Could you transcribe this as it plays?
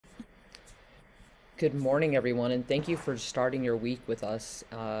Good morning, everyone, and thank you for starting your week with us.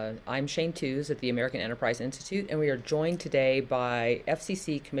 I'm Tews at the American Enterprise Institute, and we are joined today by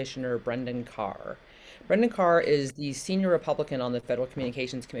FCC Commissioner Brendan Carr. Brendan Carr is the senior Republican on the Federal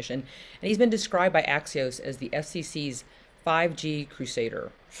Communications Commission, and he's been described by Axios as the FCC's 5G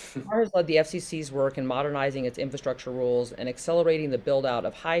crusader. Carr has led the FCC's work in modernizing its infrastructure rules and accelerating the build out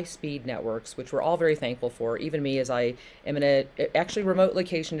of high speed networks, which we're all very thankful for, even me, as I am in a actually remote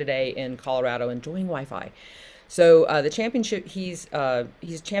location today in Colorado enjoying Wi Fi. So the championship, he's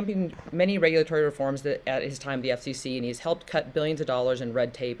championed many regulatory reforms at his time at the FCC, and he's helped cut billions of dollars in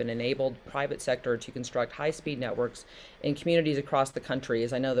red tape and enabled private sector to construct high-speed networks in communities across the country,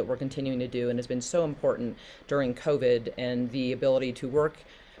 as I know that we're continuing to do, and has been so important during COVID and the ability to work,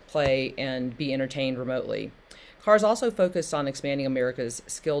 play, and be entertained remotely. Carr's also focused on expanding America's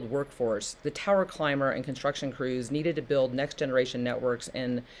skilled workforce. The tower climber and construction crews needed to build next generation networks,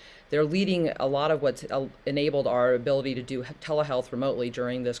 and they're leading a lot of what's enabled our ability to do telehealth remotely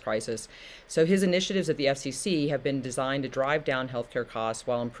during this crisis. So his initiatives at the FCC have been designed to drive down healthcare costs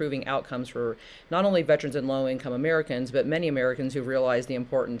while improving outcomes for not only veterans and low-income Americans, but many Americans who realize the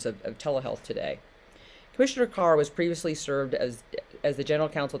importance of telehealth today. Commissioner Carr was previously served as the general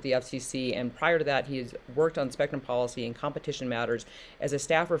counsel at the FCC, and prior to that, he has worked on spectrum policy and competition matters as a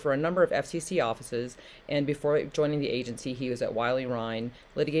staffer for a number of FCC offices. And before joining the agency, he was at Wiley Ryan,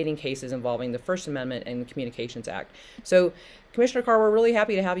 litigating cases involving the First Amendment and the Communications Act. So, Commissioner Carr, we're really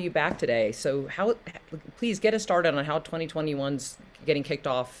happy to have you back today. So, please get us started on how 2021's getting kicked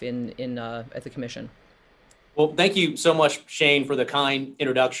off at the Commission. Well, thank you so much, Shane, for the kind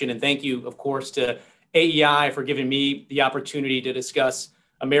introduction, and thank you, of course, to AEI for giving me the opportunity to discuss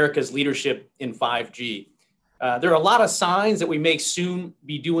America's leadership in 5G. There are a lot of signs that we may soon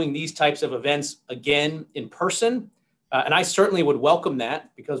be doing these types of events again in person. And I certainly would welcome that,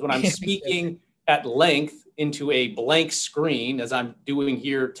 because when I'm speaking at length into a blank screen, as I'm doing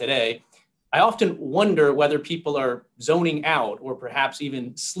here today, I often wonder whether people are zoning out or perhaps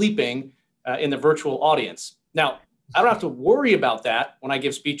even sleeping in the virtual audience. Now, I don't have to worry about that when I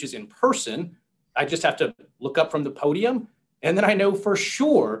give speeches in person. I just have to look up from the podium, and then I know for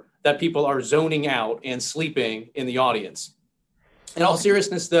sure that people are zoning out and sleeping in the audience. In all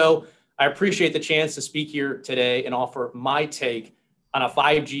seriousness, though, I appreciate the chance to speak here today and offer my take on a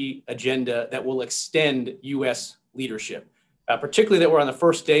 5G agenda that will extend U.S. leadership, particularly that we're on the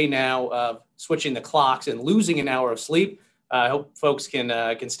first day now of switching the clocks and losing an hour of sleep. I hope folks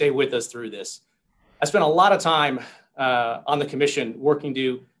can stay with us through this. I spent a lot of time on the Commission working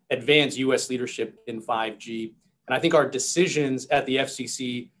to advance U.S. leadership in 5G. And I think our decisions at the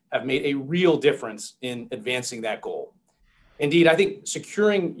FCC have made a real difference in advancing that goal. Indeed, I think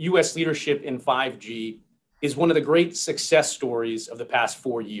securing U.S. leadership in 5G is one of the great success stories of the past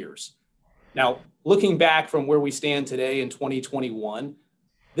 4 years. Now, looking back from where we stand today in 2021,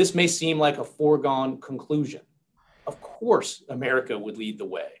 this may seem like a foregone conclusion. Of course, America would lead the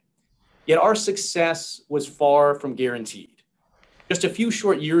way. Yet our success was far from guaranteed. Just a few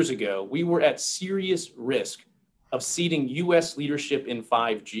short years ago, we were at serious risk of ceding U.S. leadership in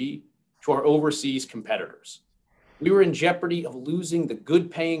 5G to our overseas competitors. We were in jeopardy of losing the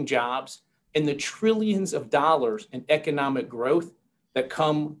good-paying jobs and the trillions of dollars in economic growth that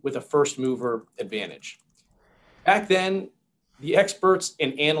come with a first-mover advantage. Back then, the experts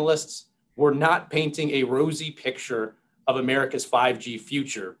and analysts were not painting a rosy picture of America's 5G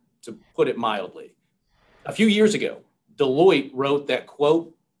future, to put it mildly. A few years ago, Deloitte wrote that,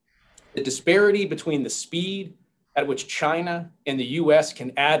 quote, "The disparity between the speed at which China and the US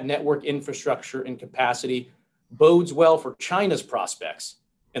can add network infrastructure and capacity bodes well for China's prospects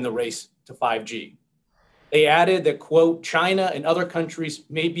in the race to 5G. They added that, quote, "China and other countries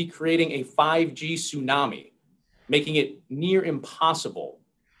may be creating a 5G tsunami, making it near impossible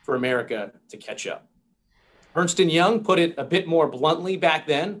for America to catch up." Ernst & Young put it a bit more bluntly back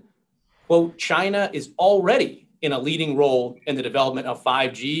then, quote, "China is already in a leading role in the development of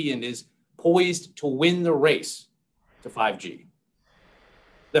 5G and is poised to win the race to 5G.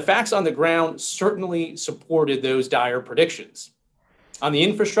 The facts on the ground certainly supported those dire predictions. On the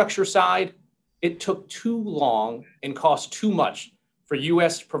infrastructure side, it took too long and cost too much for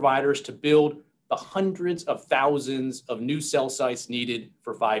US providers to build the hundreds of thousands of new cell sites needed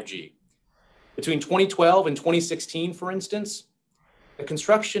for 5G. Between 2012 and 2016, for instance, the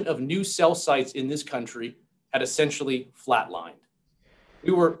construction of new cell sites in this country had essentially flatlined.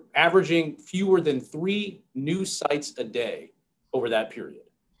 We were averaging fewer than 3 new sites a day over that period.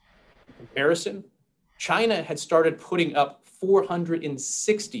 In comparison, China had started putting up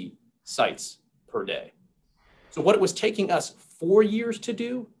 460 sites per day. So what it was taking us 4 years to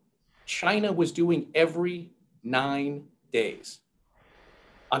do, China was doing every 9 days.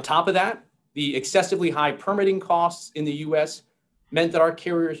 On top of that, the excessively high permitting costs in the US meant that our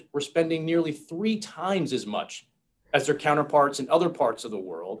carriers were spending nearly 3 times as much as their counterparts in other parts of the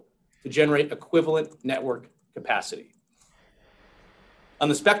world to generate equivalent network capacity. On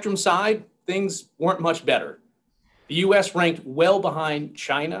the spectrum side, things weren't much better. The US ranked well behind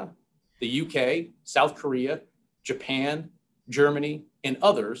China, the UK, South Korea, Japan, Germany, and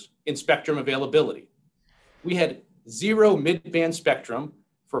others in spectrum availability. We had 0 mid-band spectrum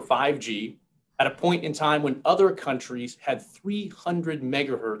for 5G at a point in time when other countries had 300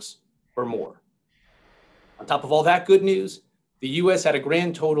 megahertz or more. On top of all that good news, the US had a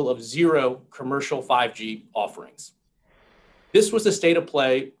grand total of 0 commercial 5G offerings. This was the state of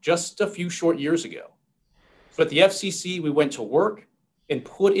play just a few short years ago. So at the FCC, we went to work and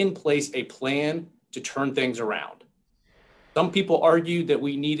put in place a plan to turn things around. Some people argued that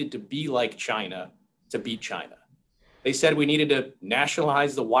we needed to be like China to beat China. They said we needed to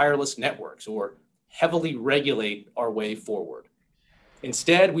nationalize the wireless networks or heavily regulate our way forward.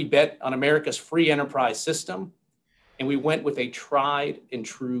 Instead, we bet on America's free enterprise system, and we went with a tried and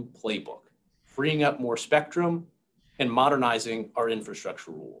true playbook, freeing up more spectrum and modernizing our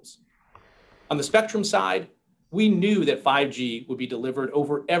infrastructure rules. On the spectrum side, we knew that 5G would be delivered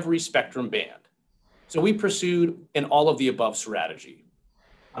over every spectrum band. So we pursued an all of the above strategy.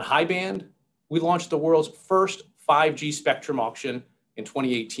 On high band, we launched the world's first 5G spectrum auction in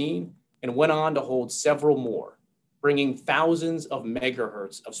 2018 and went on to hold several more, bringing thousands of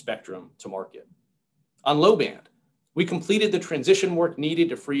megahertz of spectrum to market. On low band, we completed the transition work needed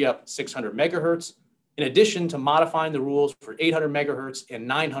to free up 600 megahertz, in addition to modifying the rules for 800 megahertz and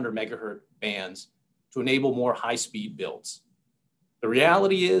 900 megahertz bands to enable more high-speed builds. The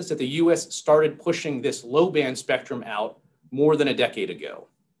reality is that the US started pushing this low-band spectrum out more than a decade ago.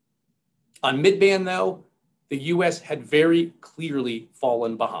 On mid-band, though, the US had very clearly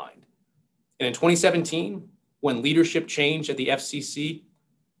fallen behind. And in 2017, when leadership changed at the FCC,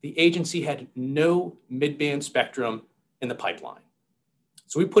 the agency had no mid-band spectrum in the pipeline.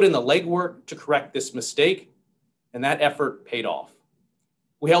 So we put in the legwork to correct this mistake, and that effort paid off.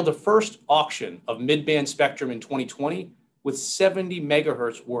 We held the first auction of mid-band spectrum in 2020 with 70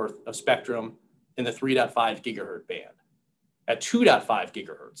 megahertz worth of spectrum in the 3.5 gigahertz band. At 2.5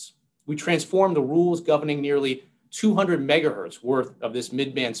 gigahertz, we transformed the rules governing nearly 200 megahertz worth of this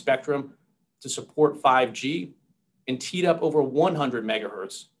mid-band spectrum to support 5G and teed up over 100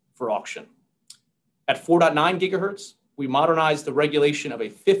 megahertz for auction. At 4.9 gigahertz, we modernized the regulation of a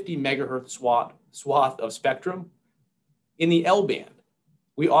 50 megahertz swath of spectrum. In the L band,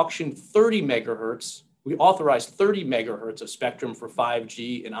 we authorized 30 megahertz of spectrum for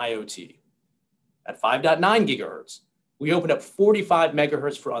 5G and IoT. At 5.9 gigahertz, we opened up 45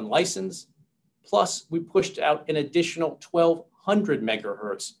 megahertz for unlicensed, plus we pushed out an additional 1,200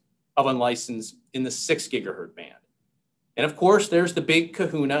 megahertz of unlicensed in the 6 gigahertz band. And of course, there's the big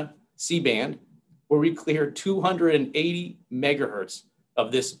kahuna, C-band, where we cleared 280 megahertz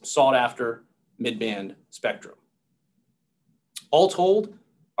of this sought-after mid-band spectrum. All told,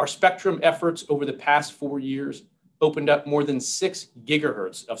 our spectrum efforts over the past 4 years opened up more than 6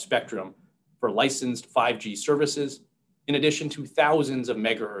 gigahertz of spectrum for licensed 5G services, in addition to thousands of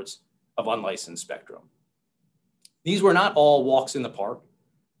megahertz of unlicensed spectrum. These were not all walks in the park.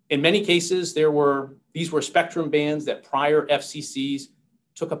 In many cases, these were spectrum bands that prior FCCs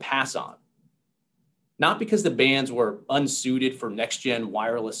took a pass on. Not because the bands were unsuited for next-gen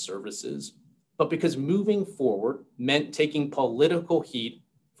wireless services, but because moving forward meant taking political heat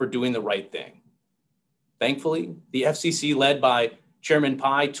for doing the right thing. Thankfully, the FCC, led by Chairman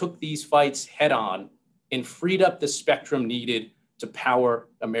Pai, took these fights head on and freed up the spectrum needed to power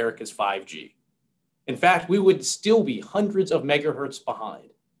America's 5G. In fact, we would still be hundreds of megahertz behind,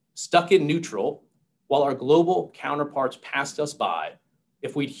 stuck in neutral, while our global counterparts passed us by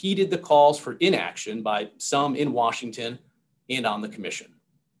if we'd heeded the calls for inaction by some in Washington and on the Commission.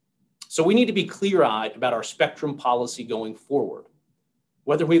 So we need to be clear-eyed about our spectrum policy going forward.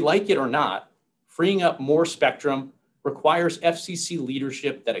 Whether we like it or not, freeing up more spectrum requires FCC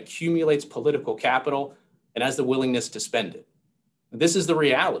leadership that accumulates political capital and has the willingness to spend it. This is the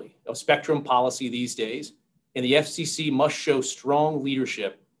reality of spectrum policy these days, and the FCC must show strong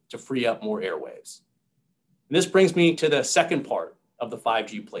leadership to free up more airwaves. And this brings me to the second part of the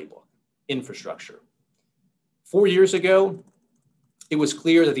 5G playbook, infrastructure. 4 years ago, it was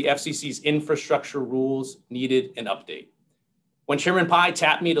clear that the FCC's infrastructure rules needed an update. When Chairman Pai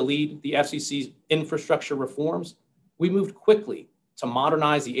tapped me to lead the FCC's infrastructure reforms, we moved quickly to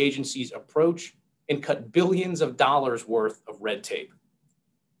modernize the agency's approach and cut billions of dollars worth of red tape.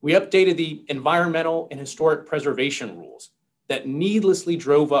 We updated the environmental and historic preservation rules that needlessly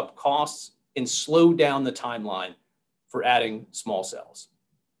drove up costs and slowed down the timeline for adding small cells.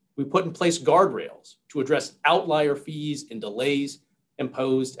 We put in place guardrails to address outlier fees and delays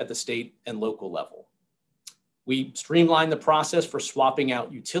imposed at the state and local level. We streamlined the process for swapping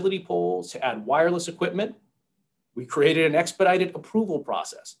out utility poles to add wireless equipment. We created an expedited approval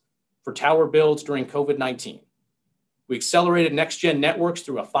process for tower builds during COVID-19. We accelerated next-gen networks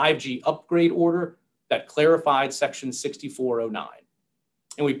through a 5G upgrade order that clarified Section 6409.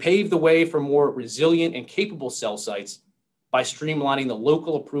 And we paved the way for more resilient and capable cell sites by streamlining the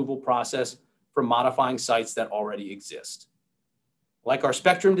local approval process for modifying sites that already exist. Like our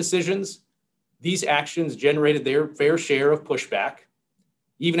spectrum decisions, these actions generated their fair share of pushback,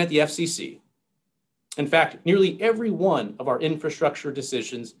 even at the FCC. In fact, nearly every one of our infrastructure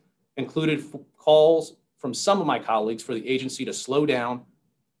decisions included calls from some of my colleagues for the agency to slow down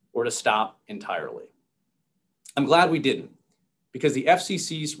or to stop entirely. I'm glad we didn't, because the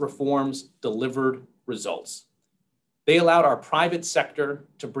FCC's reforms delivered results. They allowed our private sector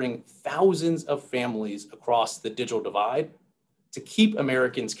to bring thousands of families across the digital divide, to keep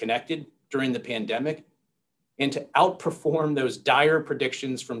Americans connected during the pandemic, and to outperform those dire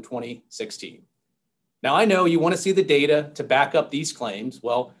predictions from 2016. Now, I know you want to see the data to back up these claims.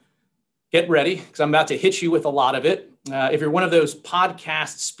 Well, get ready, because I'm about to hit you with a lot of it. If you're one of those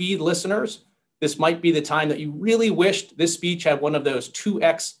podcast speed listeners, this might be the time that you really wished this speech had one of those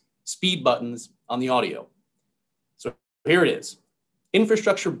 2x speed buttons on the audio. So here it is.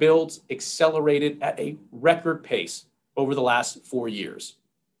 Infrastructure builds accelerated at a record pace over the last 4 years.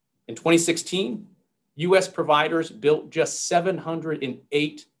 In 2016, US providers built just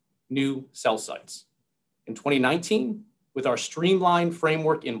 708 new cell sites. In 2019, with our streamlined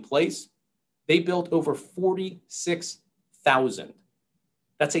framework in place, they built over 46,000.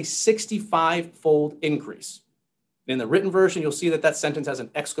 That's a 65-fold increase. In the written version, you'll see that that sentence has an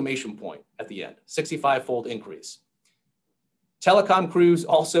exclamation point at the end, 65-fold increase. Telecom crews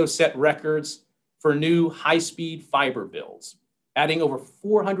also set records for new high-speed fiber builds, adding over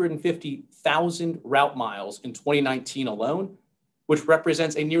 450,000 route miles in 2019 alone, which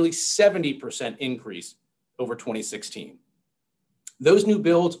represents a nearly 70% increase over 2016. Those new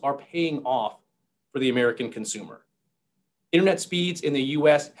builds are paying off for the American consumer. Internet speeds in the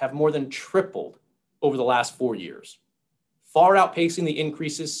US have more than tripled over the last 4 years, far outpacing the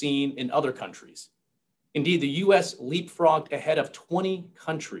increases seen in other countries. Indeed, the US leapfrogged ahead of 20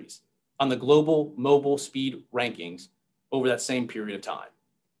 countries on the global mobile speed rankings over that same period of time.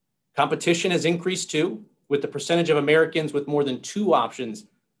 Competition has increased too, with the percentage of Americans with more than 2 options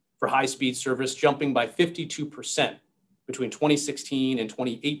for high-speed service jumping by 52% between 2016 and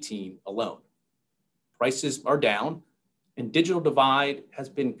 2018 alone. Prices are down, and digital divide has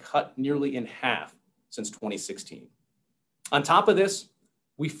been cut nearly in half since 2016. On top of this,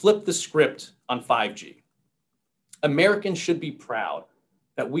 we flipped the script on 5G. Americans should be proud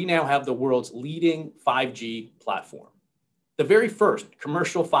that we now have the world's leading 5G platform. The very first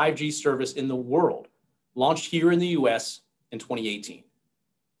commercial 5G service in the world launched here in the US in 2018.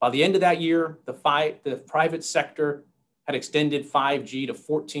 By the end of that year, the private sector had extended 5G to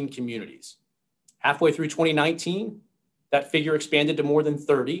 14 communities. Halfway through 2019, that figure expanded to more than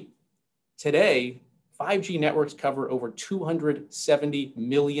 30. Today, 5G networks cover over 270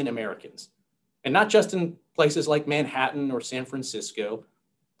 million Americans, and not just in places like Manhattan or San Francisco,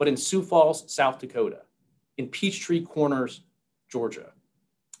 but in Sioux Falls, South Dakota, in Peachtree Corners, Georgia.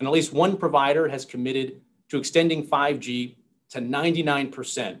 And at least one provider has committed to extending 5G to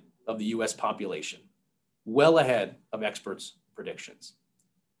 99% of the US population, well ahead of experts' predictions.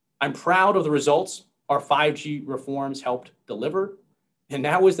 I'm proud of the results our 5G reforms helped deliver, and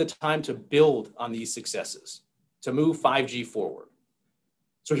now is the time to build on these successes, to move 5G forward.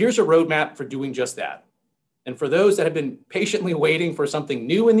 So here's a roadmap for doing just that. And for those that have been patiently waiting for something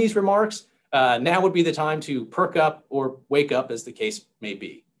new in these remarks, now would be the time to perk up or wake up, as the case may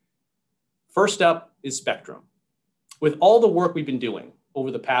be. First up is spectrum. With all the work we've been doing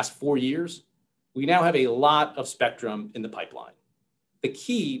over the past 4 years, we now have a lot of spectrum in the pipeline. The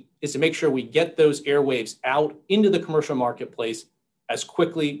key is to make sure we get those airwaves out into the commercial marketplace as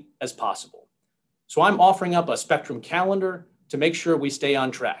quickly as possible. So I'm offering up a spectrum calendar to make sure we stay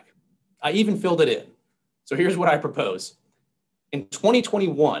on track. I even filled it in. So here's what I propose. In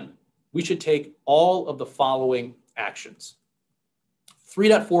 2021, we should take all of the following actions.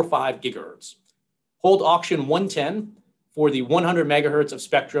 3.45 gigahertz. Hold auction 110 for the 100 megahertz of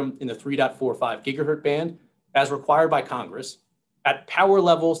spectrum in the 3.45 gigahertz band, as required by Congress, at power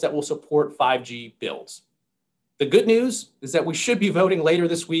levels that will support 5G builds. The good news is that we should be voting later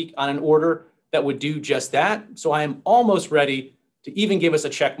this week on an order that would do just that. So I am almost ready to even give us a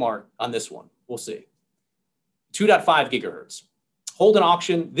check mark on this one. We'll see. 2.5 gigahertz. Hold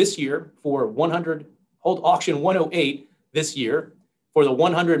auction 108 this year for the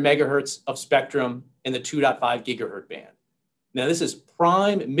 100 megahertz of spectrum in the 2.5 gigahertz band. Now, this is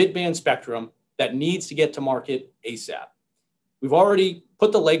prime mid-band spectrum that needs to get to market ASAP. We've already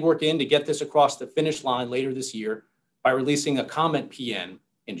put the legwork in to get this across the finish line later this year by releasing a comment PN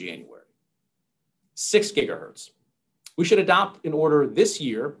in January. 6 gigahertz. We should adopt an order this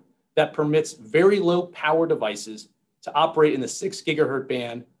year that permits very low power devices to operate in the 6 gigahertz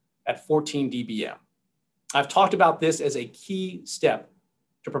band at 14 dBm. I've talked about this as a key step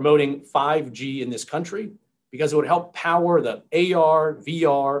to promoting 5G in this country because it would help power the AR,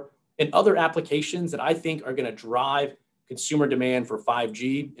 VR, and other applications that I think are going to drive consumer demand for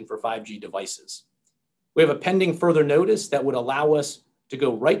 5G and for 5G devices. We have a pending further notice that would allow us to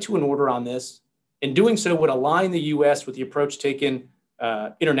go right to an order on this, and doing so would align the US with the approach taken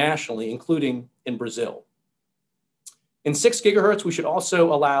internationally, including in Brazil. In 6 gigahertz, we should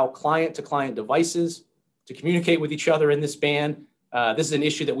also allow client-to-client devices to communicate with each other in this band. This is an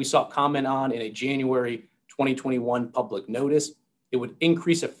issue that we saw comment on in a January 2021 public notice. It would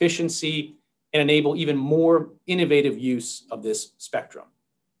increase efficiency and enable even more innovative use of this spectrum.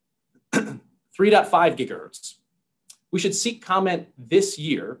 3.5 gigahertz. We should seek comment this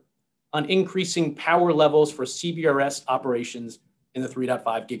year on increasing power levels for CBRS operations in the 3.5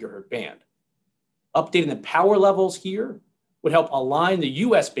 gigahertz band. Updating the power levels here would help align the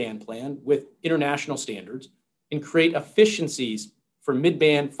US band plan with international standards and create efficiencies for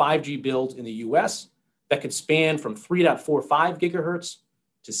mid-band 5G builds in the US that could span from 3.45 gigahertz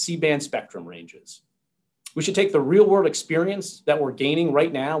to C-band spectrum ranges. We should take the real-world experience that we're gaining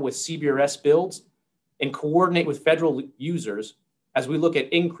right now with CBRS builds and coordinate with federal users as we look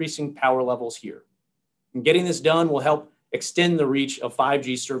at increasing power levels here. And getting this done will help extend the reach of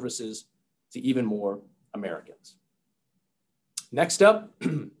 5G services to even more Americans. Next up,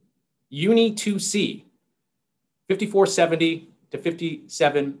 Uni 2C, 5470 to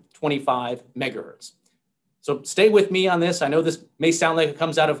 5725 megahertz. So stay with me on this. I know this may sound like it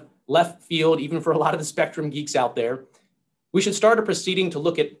comes out of left field, even for a lot of the spectrum geeks out there. We should start a proceeding to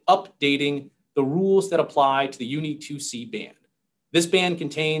look at updating the rules that apply to the Uni 2C band. This band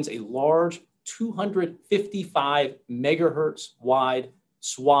contains a large 255 megahertz wide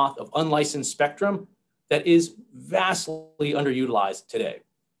swath of unlicensed spectrum that is vastly underutilized today.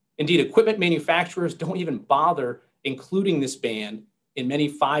 Indeed, equipment manufacturers don't even bother including this band in many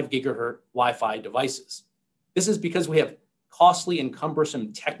 5 gigahertz Wi-Fi devices. This is because we have costly and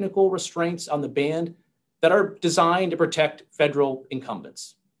cumbersome technical restraints on the band that are designed to protect federal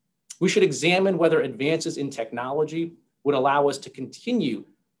incumbents. We should examine whether advances in technology would allow us to continue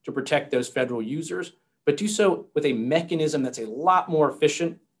to protect those federal users, but do so with a mechanism that's a lot more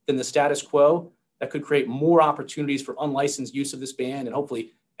efficient than the status quo that could create more opportunities for unlicensed use of this band and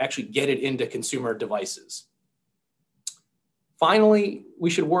hopefully actually get it into consumer devices. Finally, we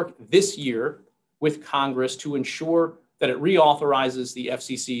should work this year with Congress to ensure that it reauthorizes the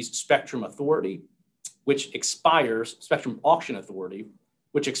FCC's Spectrum Authority, which expires, Spectrum Auction Authority,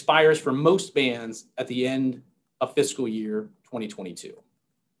 which expires for most bands at the end of fiscal year 2022.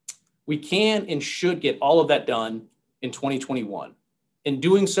 We can and should get all of that done in 2021. And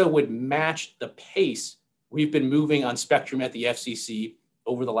doing so would match the pace we've been moving on spectrum at the FCC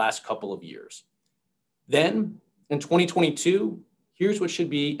over the last couple of years. Then in 2022, here's what should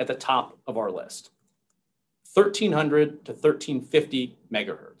be at the top of our list: 1300 to 1350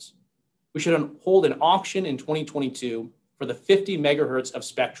 megahertz. We should hold an auction in 2022 for the 50 megahertz of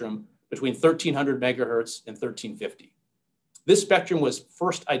spectrum between 1300 megahertz and 1350. This spectrum was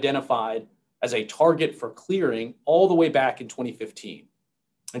first identified as a target for clearing all the way back in 2015.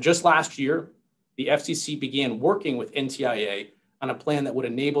 And just last year, the FCC began working with NTIA on a plan that would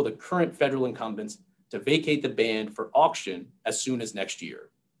enable the current federal incumbents to vacate the band for auction as soon as next year.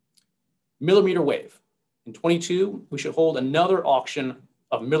 Millimeter wave. In 22, we should hold another auction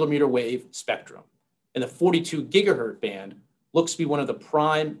of millimeter wave spectrum. And the 42 gigahertz band looks to be one of the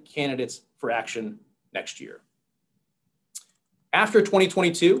prime candidates for action next year. After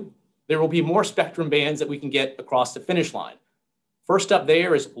 2022, there will be more spectrum bands that we can get across the finish line. First up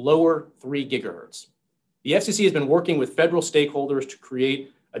there is lower 3 gigahertz. The FCC has been working with federal stakeholders to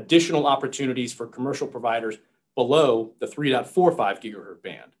create additional opportunities for commercial providers below the 3.45 gigahertz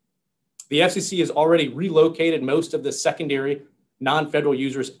band. The FCC has already relocated most of the secondary non-federal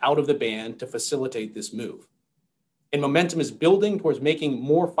users out of the band to facilitate this move. And momentum is building towards making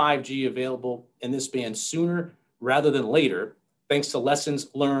more 5G available in this band sooner rather than later, thanks to lessons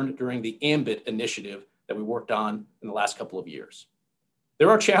learned during the Ambit initiative that we worked on in the last couple of years. There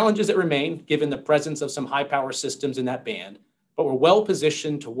are challenges that remain given the presence of some high power systems in that band, but we're well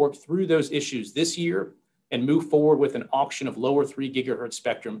positioned to work through those issues this year and move forward with an auction of lower 3 gigahertz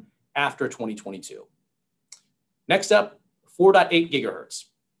spectrum after 2022. Next up, 4.8 gigahertz.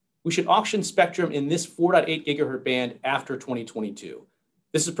 We should auction spectrum in this 4.8 gigahertz band after 2022.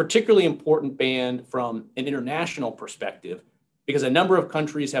 This is a particularly important band from an international perspective because a number of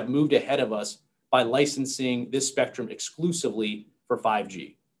countries have moved ahead of us by licensing this spectrum exclusively for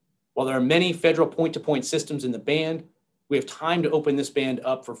 5G. While there are many federal point-to-point systems in the band, we have time to open this band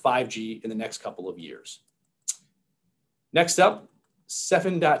up for 5G in the next couple of years. Next up,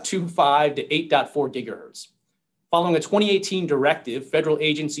 7.25 to 8.4 gigahertz. Following a 2018 directive, federal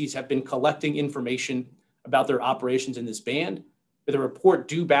agencies have been collecting information about their operations in this band with a report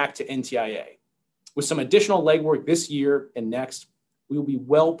due back to NTIA. With some additional legwork this year and next, we will be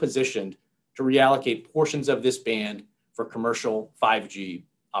well positioned to reallocate portions of this band for commercial 5G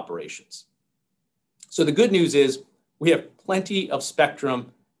operations. So the good news is we have plenty of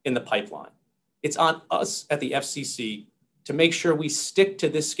spectrum in the pipeline. It's on us at the FCC to make sure we stick to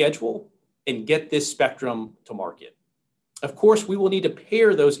this schedule and get this spectrum to market. Of course, we will need to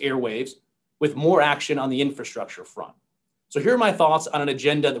pair those airwaves with more action on the infrastructure front. So here are my thoughts on an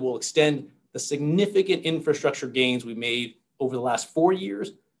agenda that will extend the significant infrastructure gains we made over the last 4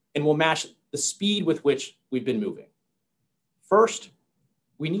 years and will match the speed with which we've been moving. First,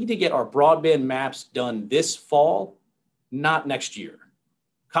 we need to get our broadband maps done this fall, not next year.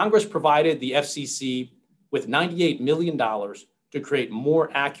 Congress provided the FCC with $98 million to create more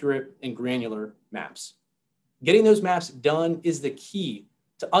accurate and granular maps. Getting those maps done is the key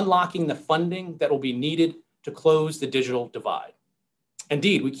to unlocking the funding that will be needed to close the digital divide.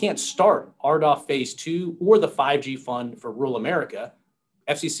 Indeed, we can't start RDOF Phase 2 or the 5G Fund for Rural America,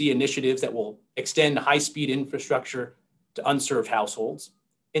 FCC initiatives that will extend high-speed infrastructure to unserved households,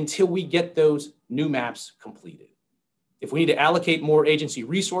 until we get those new maps completed. If we need to allocate more agency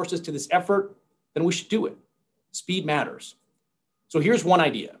resources to this effort, then we should do it. Speed matters. So here's one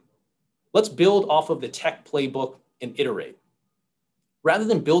idea. Let's build off of the tech playbook and iterate. Rather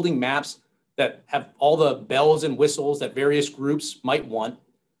than building maps that have all the bells and whistles that various groups might want,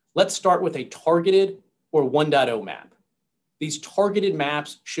 let's start with a targeted or 1.0 map. These targeted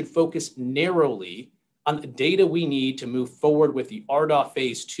maps should focus narrowly on the data we need to move forward with the RDOF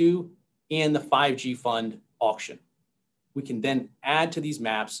Phase 2 and the 5G Fund auction. We can then add to these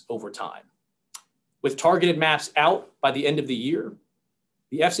maps over time. With targeted maps out by the end of the year,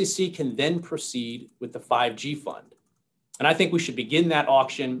 the FCC can then proceed with the 5G Fund. And I think we should begin that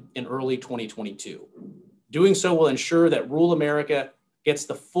auction in early 2022. Doing so will ensure that rural America gets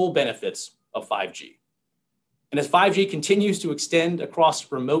the full benefits of 5G. And as 5G continues to extend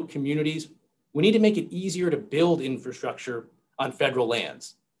across remote communities, we need to make it easier to build infrastructure on federal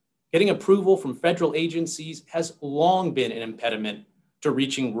lands. Getting approval from federal agencies has long been an impediment to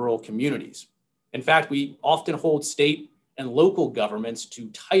reaching rural communities. In fact, we often hold state and local governments to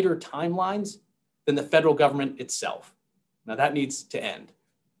tighter timelines than the federal government itself. Now that needs to end.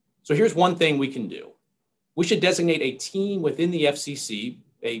 So here's one thing we can do. We should designate a team within the FCC,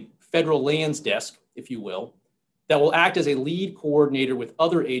 a federal lands desk, if you will, that will act as a lead coordinator with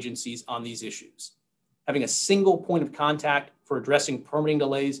other agencies on these issues. Having a single point of contact for addressing permitting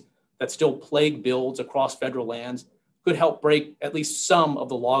delays that still plague builds across federal lands could help break at least some of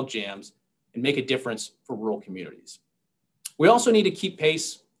the log jams and make a difference for rural communities. We also need to keep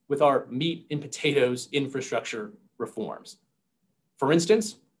pace with our meat and potatoes infrastructure reforms. For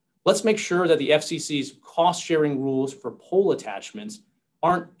instance, let's make sure that the FCC's cost-sharing rules for pole attachments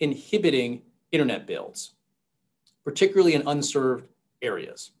aren't inhibiting internet builds, particularly in unserved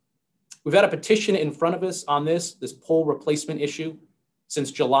areas. We've had a petition in front of us on this pole replacement issue since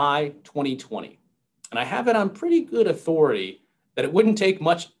July 2020. And I have it on pretty good authority that it wouldn't take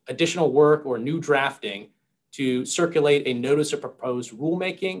much additional work or new drafting to circulate a notice of proposed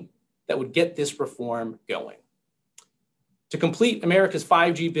rulemaking that would get this reform going. To complete America's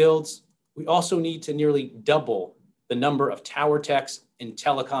 5G builds, we also need to nearly double the number of tower techs and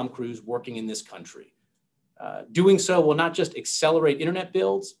telecom crews working in this country. Doing so will not just accelerate internet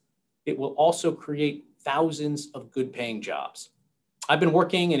builds, it will also create thousands of good paying jobs. I've been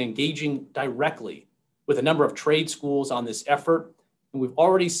working and engaging directly with a number of trade schools on this effort, and we've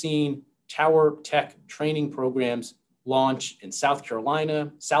already seen tower tech training programs launch in South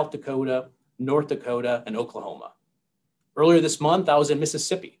Carolina, South Dakota, North Dakota, and Oklahoma. Earlier this month, I was in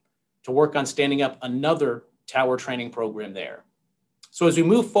Mississippi to work on standing up another tower training program there. So as we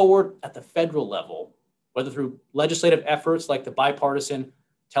move forward at the federal level, whether through legislative efforts like the bipartisan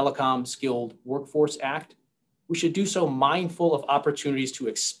Telecom Skilled Workforce Act, we should do so mindful of opportunities to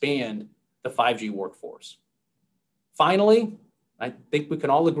expand the 5G workforce. Finally, I think we can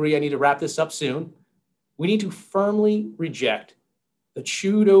all agree, I need to wrap this up soon. We need to firmly reject the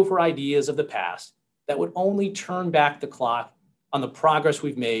chewed over ideas of the past that would only turn back the clock on the progress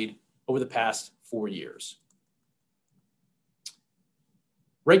we've made over the past 4 years.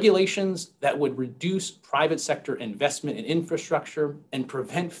 Regulations that would reduce private sector investment in infrastructure and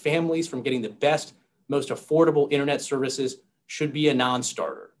prevent families from getting the best, most affordable internet services should be a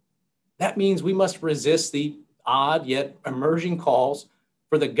non-starter. That means we must resist the odd yet emerging calls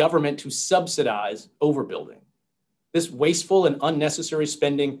for the government to subsidize overbuilding. This wasteful and unnecessary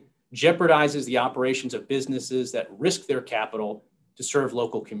spending jeopardizes the operations of businesses that risk their capital to serve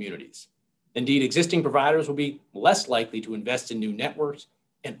local communities. Indeed, existing providers will be less likely to invest in new networks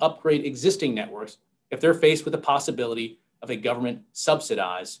and upgrade existing networks if they're faced with the possibility of a government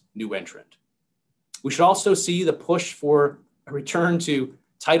subsidized new entrant. We should also see the push for a return to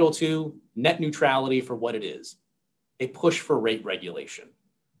Title II net neutrality for what it is, a push for rate regulation.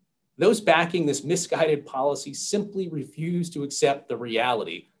 Those backing this misguided policy simply refuse to accept the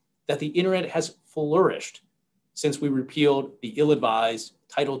reality that the internet has flourished since we repealed the ill-advised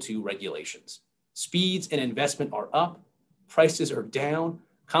Title II regulations. Speeds and investment are up, prices are down,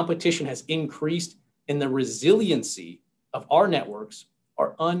 competition has increased, and the resiliency of our networks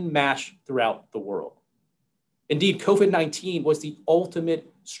are unmatched throughout the world. Indeed, COVID-19 was the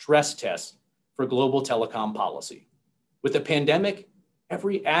ultimate stress test for global telecom policy. With the pandemic,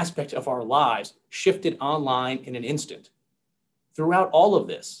 every aspect of our lives shifted online in an instant. Throughout all of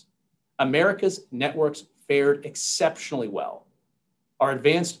this, America's networks fared exceptionally well. Our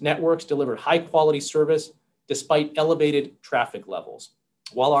advanced networks delivered high-quality service despite elevated traffic levels,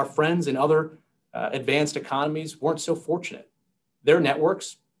 while our friends in other advanced economies weren't so fortunate. Their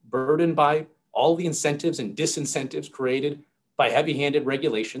networks, burdened by all the incentives and disincentives created by heavy-handed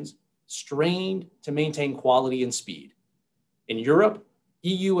regulations, strained to maintain quality and speed. In Europe,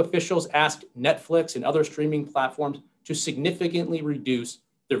 EU officials asked Netflix and other streaming platforms to significantly reduce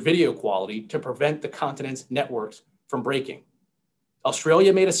their video quality to prevent the continent's networks from breaking.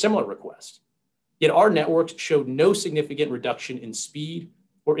 Australia made a similar request, yet our networks showed no significant reduction in speed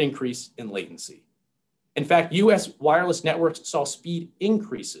or increase in latency. In fact, US wireless networks saw speed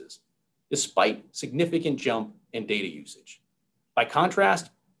increases despite significant jump in data usage. By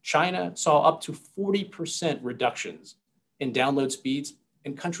contrast, China saw up to 40% reductions in download speeds,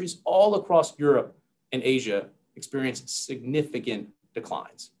 and countries all across Europe and Asia experienced significant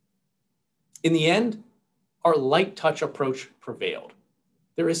declines. In the end, our light touch approach prevailed.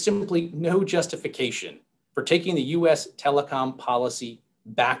 There is simply no justification for taking the US telecom policy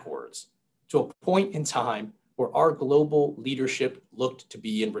backwards to a point in time where our global leadership looked to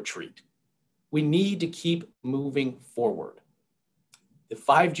be in retreat. We need to keep moving forward. The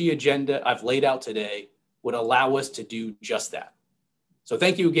 5G agenda I've laid out today would allow us to do just that. So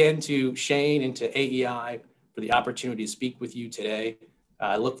thank you again to Shane and to AEI for the opportunity to speak with you today.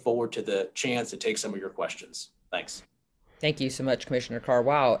 I look forward to the chance to take some of your questions. Thanks. Thank you so much, Commissioner Carr.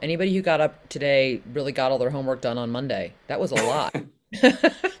 Wow, anybody who got up today really got all their homework done on Monday. That was a lot.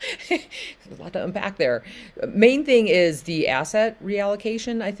 A lot to unpack there. Main thing is the asset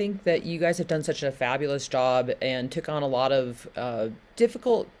reallocation. I think that you guys have done such a fabulous job and took on a lot of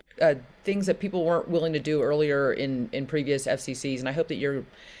difficult things that people weren't willing to do earlier in previous FCCs. And I hope that you're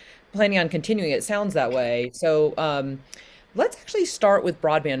planning on continuing. It sounds that way. So let's actually start with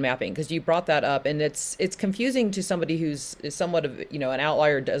broadband mapping, because you brought that up, and it's confusing to somebody who's somewhat of an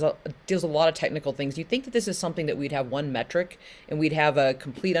outlier, deals with a lot of technical things. You think that this is something that we'd have one metric and we'd have a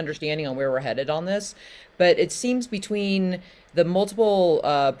complete understanding on where we're headed on this, but it seems between the multiple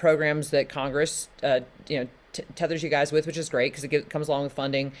programs that Congress tethers you guys with, which is great because it comes along with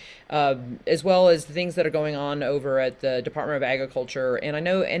funding, as well as the things that are going on over at the Department of Agriculture. And I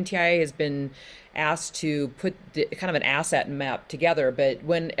know NTIA has been asked to put kind of an asset map together, but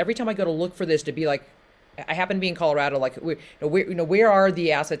every time I go to look for this to be like, I happen to be in Colorado, like where are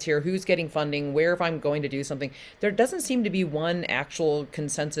the assets here? Who's getting funding? Where, if I'm going to do something, there doesn't seem to be one actual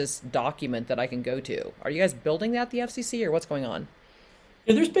consensus document that I can go to. Are you guys building that at the FCC, or what's going on?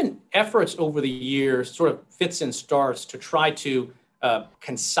 There's been efforts over the years, sort of fits and starts, to try to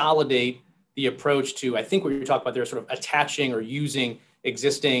consolidate the approach to, I think what you're talking about there, sort of attaching or using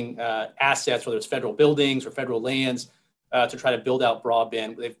existing assets, whether it's federal buildings or federal lands, to try to build out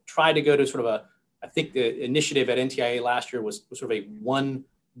broadband. They've tried to go to sort of I think the initiative at NTIA last year was sort of a one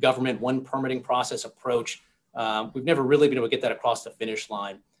government, one permitting process approach. We've never really been able to get that across the finish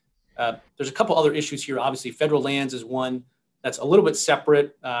line. There's a couple other issues here. Obviously, federal lands is one that's a little bit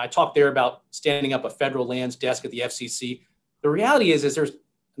separate. I talked there about standing up a federal lands desk at the FCC. The reality is there's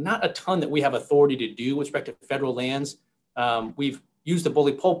not a ton that we have authority to do with respect to federal lands. We've used the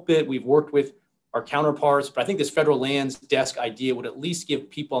bully pulpit. We've worked with our counterparts, but I think this federal lands desk idea would at least give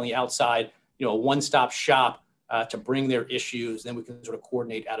people on the outside, a one-stop shop to bring their issues. Then we can sort of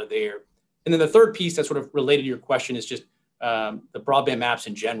coordinate out of there. And then the third piece that's sort of related to your question is just the broadband maps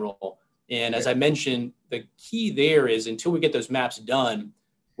in general. And as I mentioned, the key there is until we get those maps done,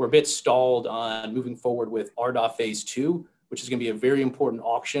 we're a bit stalled on moving forward with RDOF Phase 2, which is going to be a very important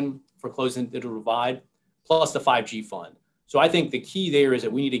auction for closing the digital divide, plus the 5G fund. So I think the key there is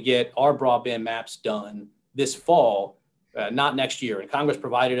that we need to get our broadband maps done this fall, not next year. And Congress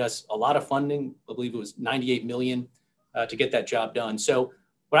provided us a lot of funding. I believe it was $98 million to get that job done. So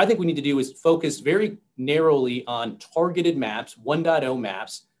what I think we need to do is focus very narrowly on targeted maps, 1.0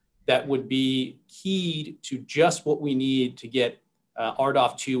 maps, that would be keyed to just what we need to get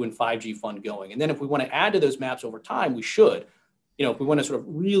RDOF 2 and 5G fund going. And then if we want to add to those maps over time, we should. If we want to sort of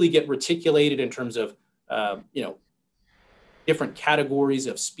really get reticulated in terms of, different categories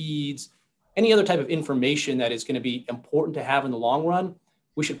of speeds, any other type of information that is going to be important to have in the long run,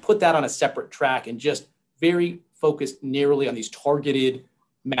 we should put that on a separate track and just very focused narrowly on these targeted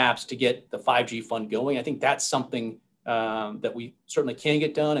maps to get the 5G fund going. I think that's something that we certainly can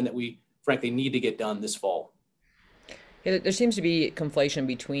get done and that we frankly need to get done this fall. Yeah, there seems to be conflation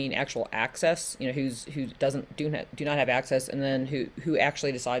between actual access, who do not have access, and then who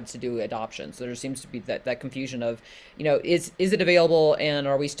actually decides to do adoption. So there seems to be that confusion of, is it available, and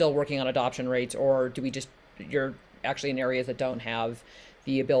are we still working on adoption rates, or do we you're actually in areas that don't have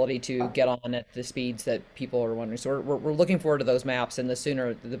the ability to get on at the speeds that people are wondering. So we're looking forward to those maps, and the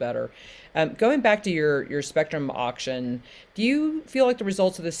sooner the better. Going back to your spectrum auction, do you feel like the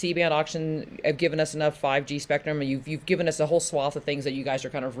results of the C-band auction have given us enough 5G spectrum? You've given us a whole swath of things that you guys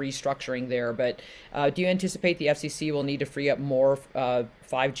are kind of restructuring there, but do you anticipate the FCC will need to free up more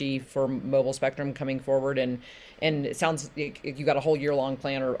 5G for mobile spectrum coming forward? And it sounds like you got a whole year-long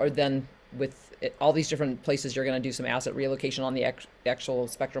plan, or then with all these different places, you're going to do some asset relocation on the actual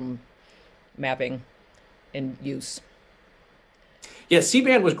spectrum mapping and use. Yeah,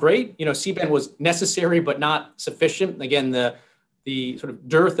 C-band was great. C-band was necessary, but not sufficient. Again, the sort of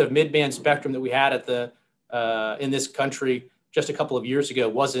dearth of mid-band spectrum that we had at in this country just a couple of years ago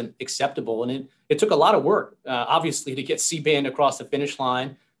wasn't acceptable. And it took a lot of work, obviously, to get C-band across the finish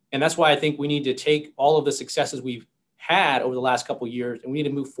line. And that's why I think we need to take all of the successes we've had over the last couple of years, and we need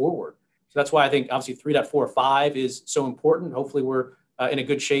to move forward. So that's why I think obviously 3.4 or 5 is so important. Hopefully we're in a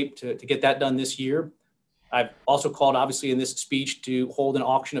good shape to get that done this year. I've also called obviously in this speech to hold an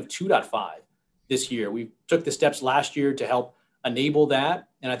auction of 2.5 this year. We took the steps last year to help enable that.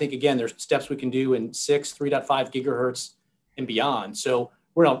 And I think, again, there's steps we can do in 3.5 gigahertz and beyond. So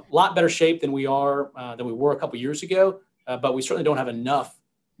we're in a lot better shape than we were a couple of years ago, but we certainly don't have enough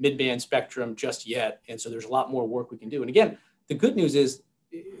mid-band spectrum just yet. And so there's a lot more work we can do. And again, the good news is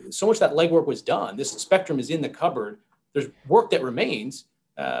so much of that legwork was done. This spectrum is in the cupboard. There's work that remains,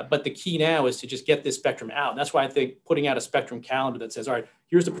 but the key now is to just get this spectrum out. And that's why I think putting out a spectrum calendar that says, all right,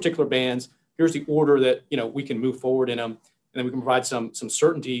 here's the particular bands, here's the order that we can move forward in them, and then we can provide some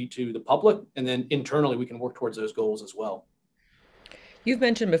certainty to the public, and then internally we can work towards those goals as well. You've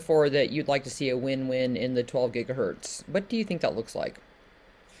mentioned before that you'd like to see a win-win in the 12 gigahertz. What do you think that looks like?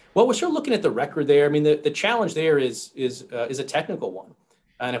 Well, we're still looking at the record there. I mean, the challenge there is a technical one.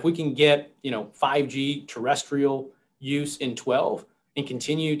 And if we can get 5G terrestrial use in 12 and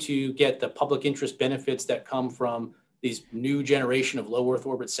continue to get the public interest benefits that come from these new generation of low Earth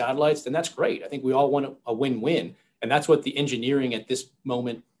orbit satellites, then that's great. I think we all want a win-win. And that's what the engineering at this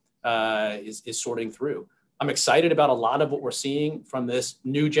moment is sorting through. I'm excited about a lot of what we're seeing from this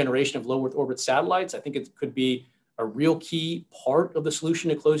new generation of low Earth orbit satellites. I think it could be a real key part of the solution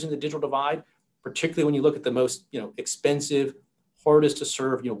to closing the digital divide, particularly when you look at the most expensive, hardest to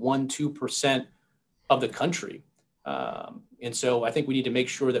serve 1-2% of the country. And so I think we need to make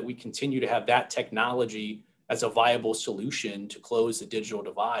sure that we continue to have that technology as a viable solution to close the digital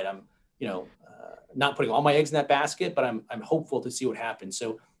divide. I'm not putting all my eggs in that basket, but I'm hopeful to see what happens.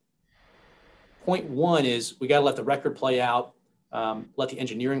 So point one is we got to let the record play out, let the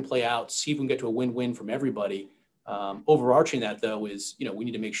engineering play out, see if we can get to a win-win from everybody. Overarching that, though, is we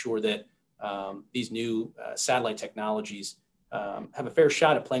need to make sure that these new satellite technologies have a fair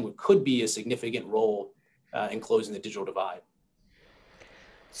shot at playing what could be a significant role in closing the digital divide.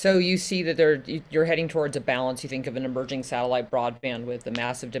 So you see that you're heading towards a balance. You think of an emerging satellite broadband with the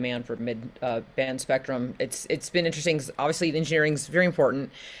massive demand for mid band spectrum. It's been interesting 'cause obviously engineering is very important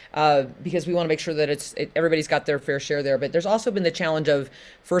because we want to make sure that everybody's got their fair share there. But there's also been the challenge of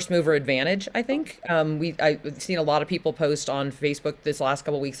first mover advantage. I think I've seen a lot of people post on Facebook this last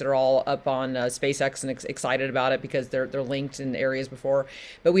couple of weeks that are all up on SpaceX and excited about it because they're linked in areas before.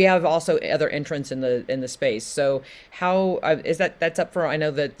 But we have also other entrants in the space. So how is that's up for? I know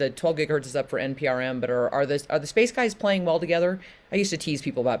that the 12 gigahertz is up for NPRM, but are the space guys playing well together? I used to tease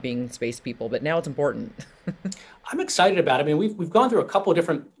people about being space people, but now it's important. I'm excited about it. I mean, we've gone through a couple of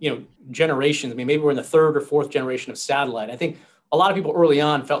different, generations. I mean, maybe we're in the third or fourth generation of satellite. I think a lot of people early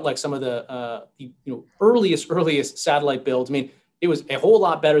on felt like some of the earliest satellite builds. I mean, it was a whole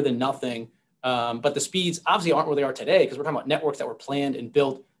lot better than nothing. But the speeds obviously aren't where they are today because we're talking about networks that were planned and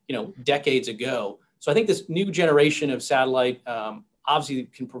built, decades ago. So I think this new generation of satellite obviously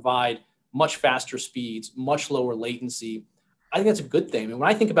can provide much faster speeds, much lower latency. I think that's a good thing. I mean, when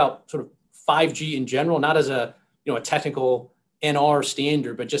I think about sort of 5G in general, not as a technical NR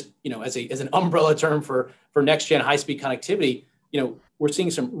standard, but just as an umbrella term for next gen high speed connectivity, we're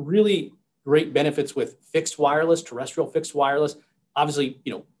seeing some really great benefits with fixed wireless, terrestrial fixed wireless, obviously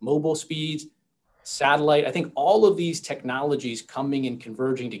mobile speeds, satellite. I think all of these technologies coming and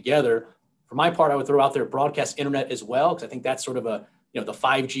converging together. For my part, I would throw out there broadcast internet as well, because I think that's sort of the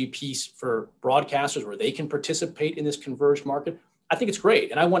 5G piece for broadcasters where they can participate in this converged market. I think it's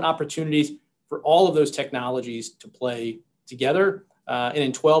great. And I want opportunities for all of those technologies to play together. And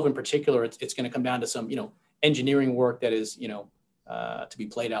in 12 in particular, it's going to come down to some, engineering work that is, to be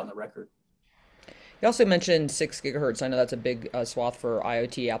played out in the record. You also mentioned 6 gigahertz. I know that's a big swath for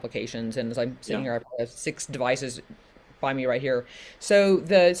IoT applications. And as I'm sitting Yeah. here, I have 6 devices by me right here. So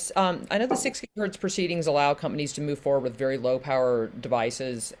I know the 6 gigahertz proceedings allow companies to move forward with very low power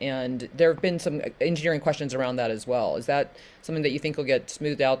devices, and there have been some engineering questions around that as well. Is that something that you think will get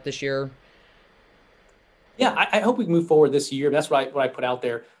smoothed out this year? Yeah, I hope we can move forward this year. That's what I put out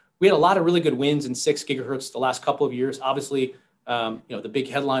there. We had a lot of really good wins in 6 gigahertz the last couple of years. Obviously, the big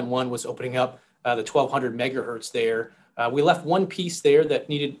headline one was opening up the 1200 megahertz there. We left one piece there that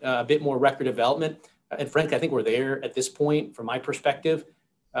needed a bit more record development. And frankly, I think we're there at this point from my perspective.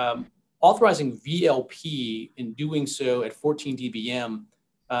 Authorizing VLP and doing so at 14 dBm,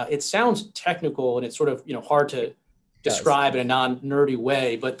 it sounds technical and it's sort of hard to Does. describe in a non-nerdy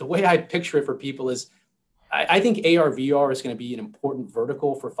way. But the way I picture it for people is I think AR/VR is going to be an important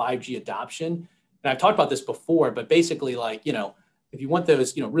vertical for 5G adoption. And I've talked about this before, but basically, if you want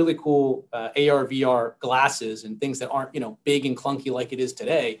those, really cool AR/VR glasses and things that aren't, big and clunky like it is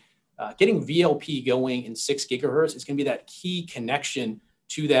today, getting VLP going in 6 gigahertz is going to be that key connection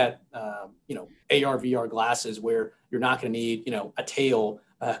to that, AR/VR glasses where you're not going to need, a tail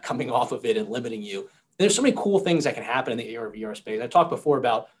coming off of it and limiting you. And there's so many cool things that can happen in the AR/VR space. I talked before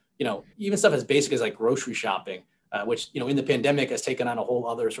about even stuff as basic as like grocery shopping, which, in the pandemic has taken on a whole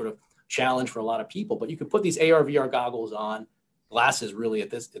other sort of challenge for a lot of people. But you could put these AR/VR goggles on, glasses really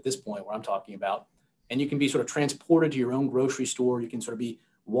at this point where I'm talking about, and you can be sort of transported to your own grocery store. You can sort of be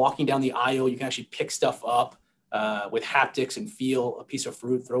walking down the aisle. You can actually pick stuff up with haptics and feel a piece of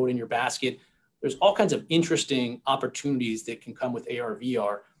fruit, throw it in your basket. There's all kinds of interesting opportunities that can come with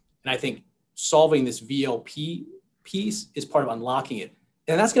AR/VR. And I think solving this VLP piece is part of unlocking it.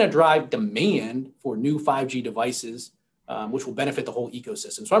 And that's going to drive demand for new 5G devices, which will benefit the whole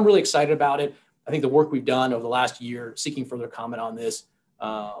ecosystem. So I'm really excited about it. I think the work we've done over the last year, seeking further comment on this,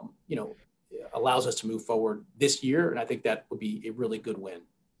 allows us to move forward this year. And I think that would be a really good win.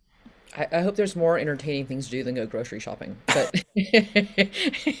 I hope there's more entertaining things to do than go grocery shopping, but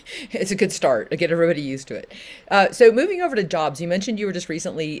it's a good start to get everybody used to it. So moving over to jobs, you mentioned you were just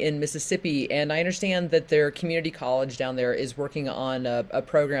recently in Mississippi, and I understand that their community college down there is working on a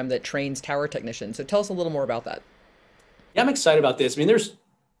program that trains tower technicians. So tell us a little more about that. Yeah, I'm excited about this. I mean, there's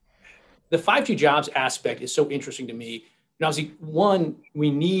the 5G jobs aspect is so interesting to me. And obviously, one, we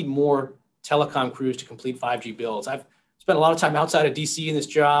need more telecom crews to complete 5G builds. I've spent a lot of time outside of DC in this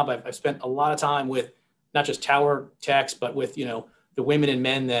job. I've spent a lot of time with not just tower techs, but with the women and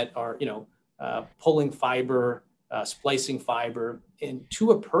men that are pulling fiber, splicing fiber, and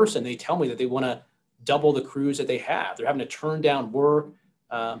to a person, they tell me that they want to double the crews that they have. They're having to turn down work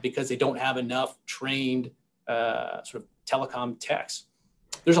because they don't have enough trained sort of telecom techs.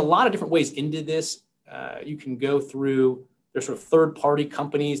 There's a lot of different ways into this. You can go through, there's sort of third-party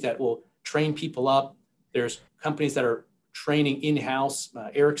companies that will train people up. There's companies that are training in-house.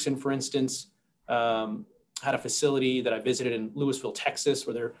 Ericsson, for instance, had a facility that I visited in Louisville, Texas,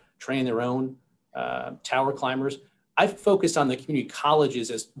 where they're training their own tower climbers. I've focused on the community colleges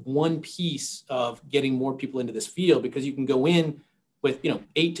as one piece of getting more people into this field, because you can go in with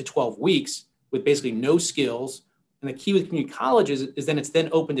 8 to 12 weeks with basically no skills. And the key with community colleges is then it's then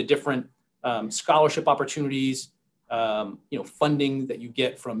open to different scholarship opportunities, funding that you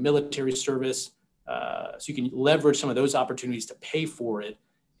get from military service. So you can leverage some of those opportunities to pay for it.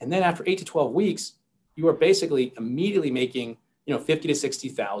 And then after 8 to 12 weeks, you are basically immediately making 50 to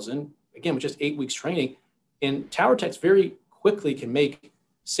 60,000, again, with just 8 weeks training. And tower techs very quickly can make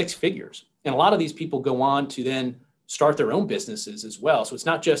 6 figures. And a lot of these people go on to then start their own businesses as well. So it's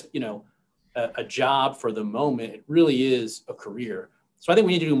not just, a job for the moment. It really is a career. So I think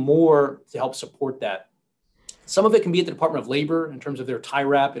we need to do more to help support that. Some of it can be at the Department of Labor in terms of their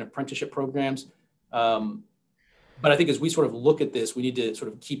TIRAP and apprenticeship programs. But I think as we sort of look at this, we need to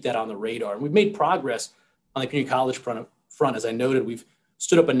sort of keep that on the radar. And we've made progress on the community college front. As I noted, we've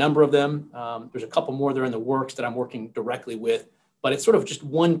stood up a number of them. There's a couple more that are in the works that I'm working directly with, but it's sort of just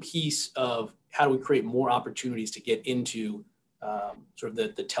one piece of how do we create more opportunities to get into sort of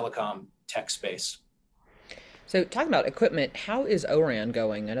the telecom tech space. So talking about equipment, how is ORAN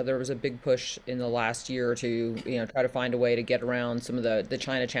going? I know there was a big push in the last year to, try to find a way to get around some of the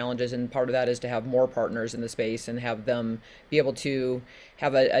China challenges, and part of that is to have more partners in the space and have them be able to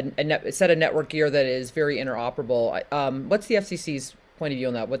have a set of network gear that is very interoperable. What's the FCC's point of view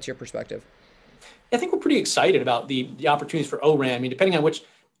on that? What's your perspective? I think we're pretty excited about the opportunities for ORAN. I mean, depending on which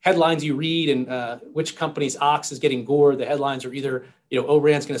headlines you read and which company's ox is getting gored, the headlines are either,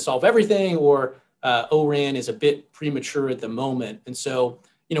 ORAN's going to solve everything, or ORAN is a bit premature at the moment. And so,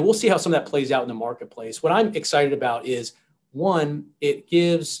 we'll see how some of that plays out in the marketplace. What I'm excited about is, one, it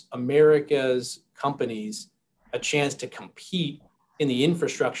gives America's companies a chance to compete in the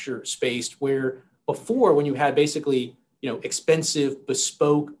infrastructure space, where before, when you had basically, expensive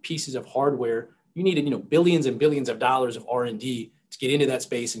bespoke pieces of hardware, you needed, billions and billions of dollars of R&D to get into that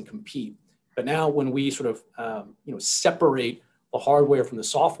space and compete. But now when we sort of, separate the hardware from the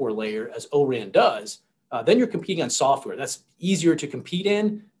software layer, as ORAN does, then you're competing on software. That's easier to compete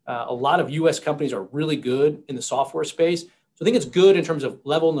in. A lot of US companies are really good in the software space. So I think it's good in terms of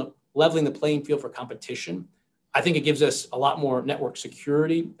leveling the playing field for competition. I think it gives us a lot more network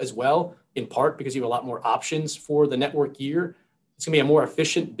security as well, in part because you have a lot more options for the network gear. It's going to be a more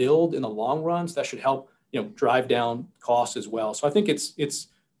efficient build in the long run. So that should help, drive down costs as well. So I think it's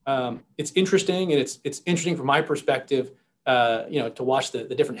interesting, and it's interesting from my perspective, to watch the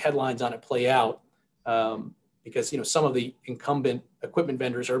different headlines on it play out, because some of the incumbent equipment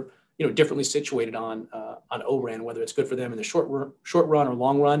vendors are differently situated on ORAN, whether it's good for them in the short run or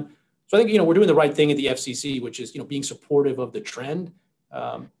long run. So I think we're doing the right thing at the FCC, which is being supportive of the trend,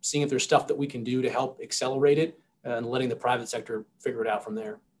 seeing if there's stuff that we can do to help accelerate it, and letting the private sector figure it out from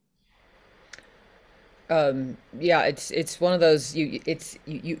there. Yeah, it's one of those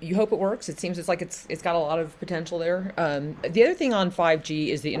you hope it works. It seems it's got a lot of potential there. The other thing on 5G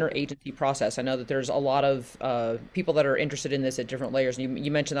is the interagency process. I know that there's a lot of people that are interested in this at different layers, and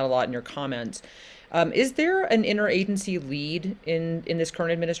you mentioned that a lot in your comments. Is there an interagency lead in this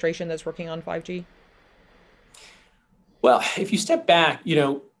current administration that's working on 5G? Well, if you step back,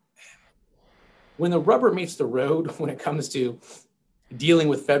 when the rubber meets the road when it comes to dealing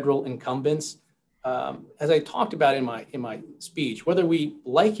with federal incumbents, as I talked about in my speech, whether we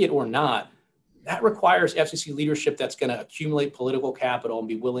like it or not, that requires FCC leadership that's going to accumulate political capital and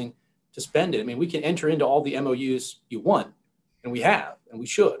be willing to spend it. I mean, we can enter into all the MOUs you want, and we have, and we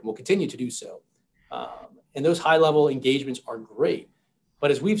should, and we'll continue to do so. And those high-level engagements are great. But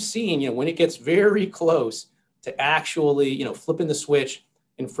as we've seen, when it gets very close to actually, flipping the switch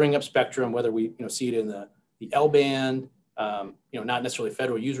and freeing up spectrum, whether we, see it in the L band, not necessarily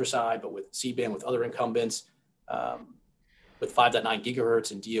federal user side, but with C-band, with other incumbents, with 5.9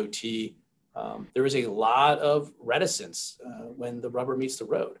 gigahertz and DOT, there is a lot of reticence when the rubber meets the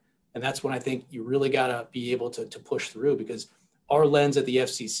road. And that's when I think you really got to be able to push through, because our lens at the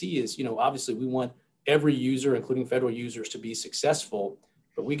FCC is, obviously we want every user, including federal users, to be successful,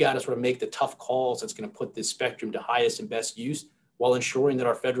 but we got to sort of make the tough calls that's going to put this spectrum to highest and best use while ensuring that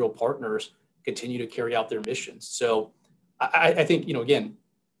our federal partners continue to carry out their missions. So I think, again,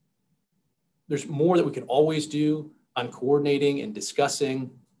 there's more that we can always do on coordinating and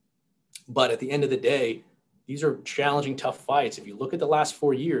discussing. But at the end of the day, these are challenging, tough fights. If you look at the last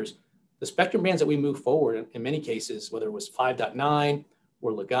 4 years, the spectrum bands that we move forward, in many cases, whether it was 5.9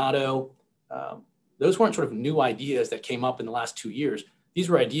 or Legato, those weren't sort of new ideas that came up in the last 2 years. These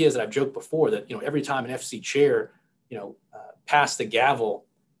were ideas that I've joked before that, every time an FCC chair, passed the gavel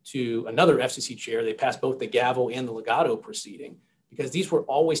to another FCC chair, they passed both the gavel and the Legato proceeding, because these were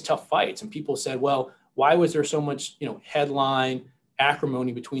always tough fights. And people said, well, why was there so much, headline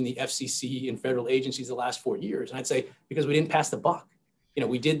acrimony between the FCC and federal agencies the last 4 years? And I'd say because we didn't pass the buck.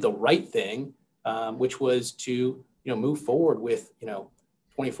 We did the right thing, which was to, move forward with,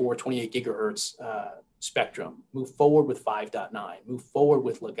 24, 28 gigahertz spectrum, move forward with 5.9, move forward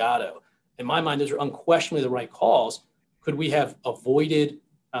with legato. In my mind, those are unquestionably the right calls. Could we have avoided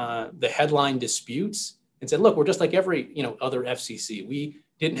the headline disputes and said, look, we're just like every, other FCC. We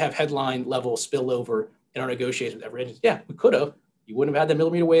didn't have headline level spillover in our negotiations with every agency. Yeah, we could have. You wouldn't have had the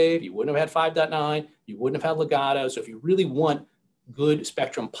millimeter wave. You wouldn't have had 5.9. You wouldn't have had legato. So if you really want good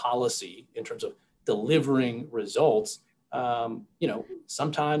spectrum policy in terms of delivering results,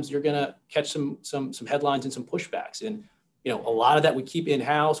 sometimes you're going to catch some headlines and some pushbacks. And, a lot of that we keep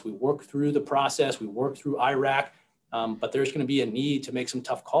in-house. We work through the process. We work through IRAC. But there's going to be a need to make some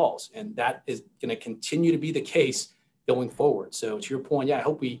tough calls. And that is going to continue to be the case going forward. So to your point, yeah, I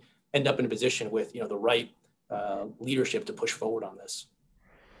hope we end up in a position with, the right leadership to push forward on this.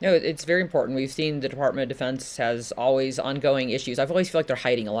 No, it's very important. We've seen the Department of Defense has always ongoing issues. I've always feel like they're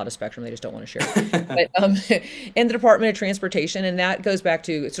hiding a lot of spectrum. They just don't want to share. But and the Department of Transportation, and that goes back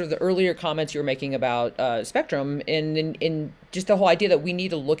to sort of the earlier comments you were making about spectrum, and in just the whole idea that we need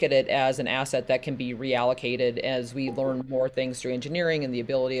to look at it as an asset that can be reallocated as we learn more things through engineering and the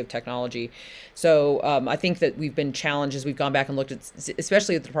ability of technology. So I think that we've been challenged as we've gone back and looked at,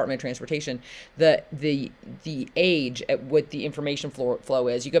 especially at the Department of Transportation, the age at what the information flow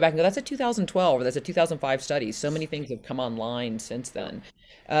is. You go back and go, that's a 2012 or that's a 2005 study. So many things have come online since then.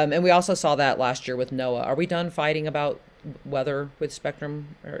 And we also saw that last year with NOAA. Are we done fighting about weather with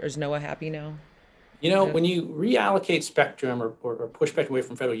spectrum? Or is NOAA happy now? When you reallocate spectrum or push spectrum away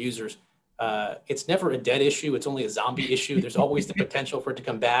from federal users, it's never a dead issue. It's only a zombie issue. There's always the potential for it to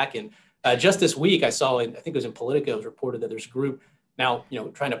come back. And just this week, I saw, I think it was in Politico, it was reported that there's a group now,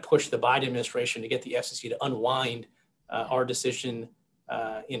 trying to push the Biden administration to get the FCC to unwind our decision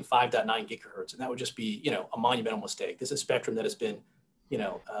in 5.9 gigahertz. And that would just be, a monumental mistake. This is spectrum that has been,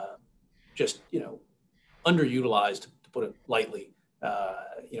 underutilized, to put it lightly,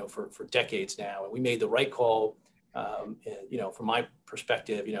 for decades now. And we made the right call. And, from my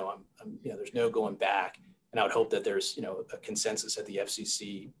perspective, there's no going back. And I would hope that there's, a consensus at the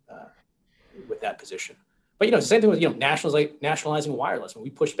FCC with that position. But, same thing with, nationalizing wireless. When we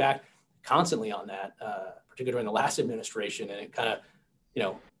pushed back constantly on that, particularly during the last administration, and it kind of,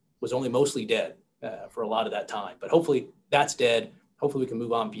 was only mostly dead for a lot of that time. But hopefully that's dead. Hopefully we can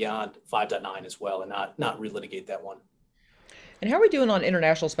move on beyond 5.9 as well and not relitigate that one. And how are we doing on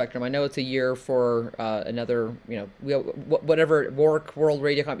international spectrum? I know it's a year for another, whatever World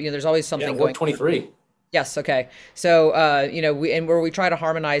Radio, there's always something going. 23. Yes. Okay. So, where we try to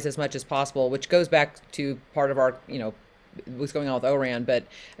harmonize as much as possible, which goes back to part of our, what's going on with ORAN. But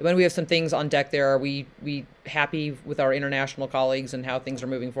when we have some things on deck there, are we happy with our international colleagues and how things are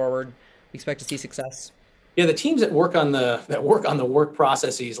moving forward? We expect to see success. Yeah, the teams that work on the work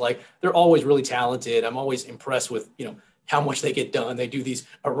processes, like, they're always really talented. I'm always impressed with, how much they get done. They do these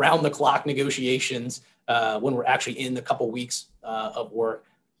around the clock negotiations when we're actually in the couple weeks of work.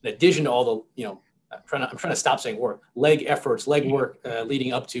 In addition to all the, I'm trying to stop saying work, leg work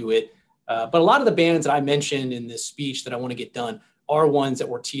leading up to it. But a lot of the bands that I mentioned in this speech that I want to get done are ones that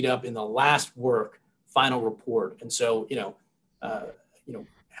were teed up in the last work final report. And so,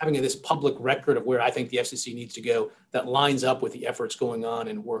 having this public record of where I think the FCC needs to go that lines up with the efforts going on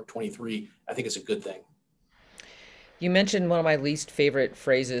in work 23, I think is a good thing. You mentioned one of my least favorite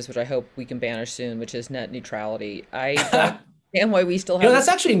phrases, which I hope we can banish soon, which is net neutrality. I don't understand why we still have. That's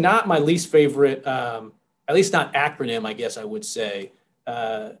actually not my least favorite, at least not acronym, I guess I would say.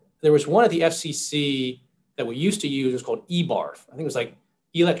 There was one at the FCC that we used to use. It was called EBARF. I think it was like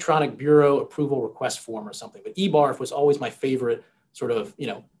Electronic Bureau Approval Request Form or something. But EBARF was always my favorite sort of,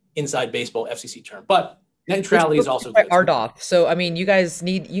 inside baseball FCC term. But net neutrality is also good. RDOF. So, I mean, you guys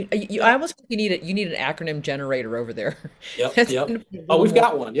need, I almost think you need an acronym generator over there. Yep. Oh, we've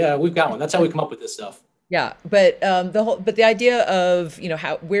got one. Yeah, we've got one. That's how we come up with this stuff. Yeah, but the idea of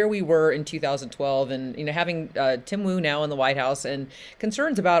where we were in 2012 and having Tim Wu now in the White House and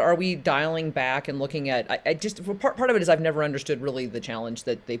concerns about, are we dialing back and looking at, I just part of it is I've never understood really the challenge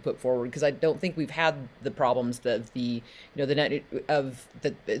that they put forward, because I don't think we've had the problems that the net of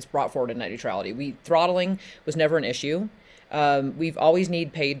that it's brought forward in net neutrality. Throttling was never an issue. We've always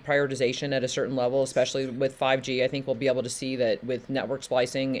need paid prioritization at a certain level, especially with 5G. I think we'll be able to see that with network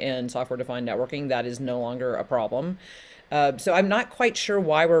splicing and software-defined networking, that is no longer a problem. So I'm not quite sure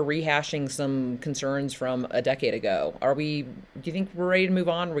why we're rehashing some concerns from a decade ago. Do you think we're ready to move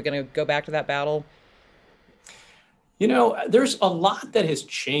on? We're going to go back to that battle? There's a lot that has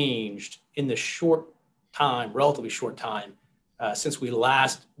changed in the short time, relatively short time, since we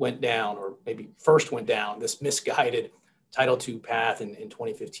last went down, or maybe first went down, this misguided Title II path in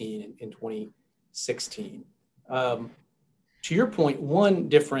 2015 and in 2016. To your point, one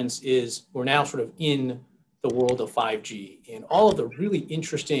difference is we're now sort of in the world of 5G, and all of the really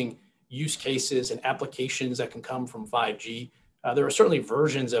interesting use cases and applications that can come from 5G. There are certainly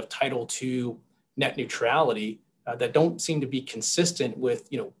versions of Title II net neutrality that don't seem to be consistent with,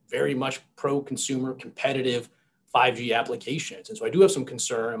 very much pro-consumer competitive 5G applications. And so I do have some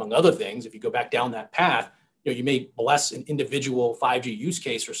concern, among other things, if you go back down that path, you may bless an individual 5G use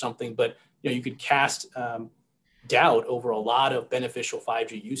case or something, but you could cast doubt over a lot of beneficial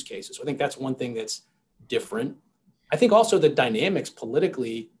 5G use cases. So I think that's one thing that's different. I think also the dynamics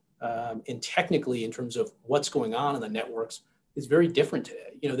politically and technically in terms of what's going on in the networks is very different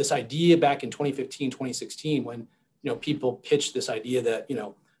today. This idea back in 2015, 2016, when people pitched this idea that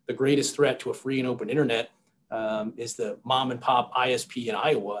the greatest threat to a free and open internet is the mom and pop ISP in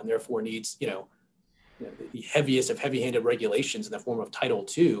Iowa, and therefore needs the heaviest of heavy-handed regulations in the form of Title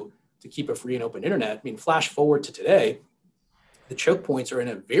II to keep a free and open internet. I mean, flash forward to today, the choke points are in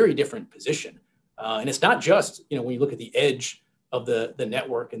a very different position. And it's not just, when you look at the edge of the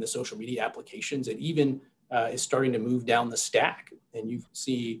network and the social media applications, it even is starting to move down the stack. And you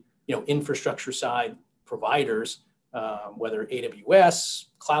see, infrastructure side providers, whether AWS,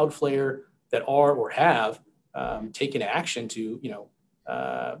 Cloudflare, that are or have taken action to,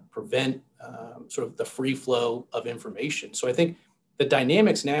 prevent sort of the free flow of information. So I think the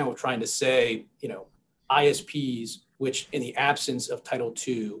dynamics now of trying to say, ISPs, which in the absence of Title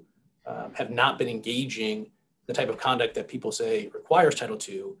II have not been engaging the type of conduct that people say requires Title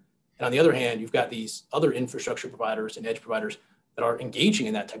II. And on the other hand, you've got these other infrastructure providers and edge providers that are engaging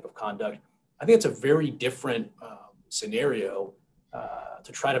in that type of conduct. I think it's a very different scenario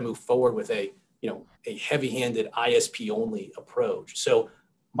to try to move forward with a heavy-handed ISP-only approach. So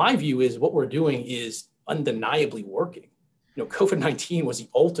my view is what we're doing is undeniably working. COVID-19 was the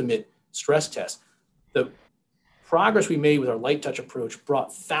ultimate stress test. The progress we made with our light touch approach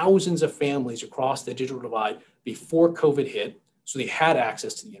brought thousands of families across the digital divide before COVID hit, so they had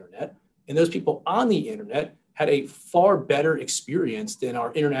access to the internet. And those people on the internet had a far better experience than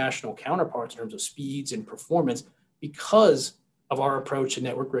our international counterparts in terms of speeds and performance because of our approach to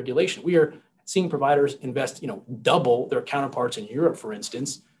network regulation. We are seeing providers invest, double their counterparts in Europe, for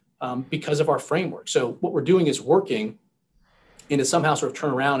instance, because of our framework. So what we're doing is working, and to somehow sort of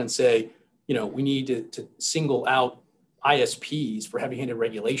turn around and say, we need to single out ISPs for heavy-handed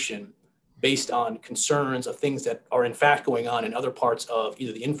regulation based on concerns of things that are in fact going on in other parts of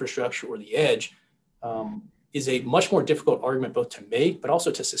either the infrastructure or the edge, is a much more difficult argument both to make, but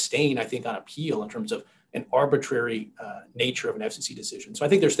also to sustain, I think, on appeal in terms of an arbitrary nature of an FCC decision. So I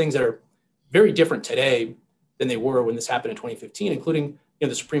think there's things that are very different today than they were when this happened in 2015, including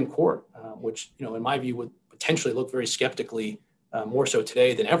the Supreme Court, which in my view would potentially look very skeptically, more so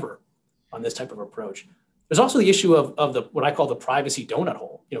today than ever, on this type of approach. There's also the issue of the what I call the privacy donut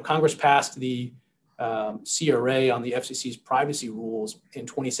hole. Congress passed the CRA on the FCC's privacy rules in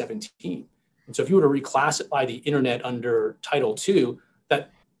 2017. And so if you were to reclassify the internet under Title II,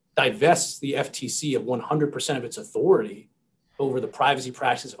 that divests the FTC of 100% of its authority over the privacy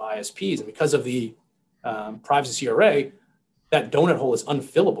practices of ISPs. And because of the privacy CRA, that donut hole is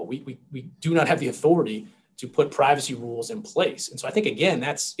unfillable. We do not have the authority to put privacy rules in place. And so I think, again,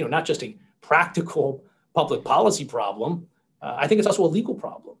 that's not just a practical public policy problem. I think it's also a legal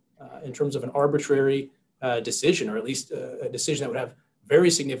problem in terms of an arbitrary decision, or at least a decision that would have very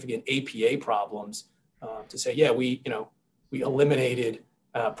significant APA problems to say, yeah, we eliminated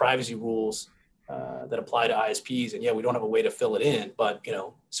privacy rules that apply to ISPs, and yeah, we don't have a way to fill it in, but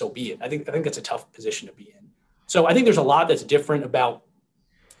so be it. I think that's a tough position to be in. So I think there's a lot that's different about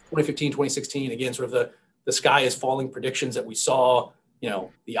 2015, 2016. Again, sort of the sky is falling predictions that we saw.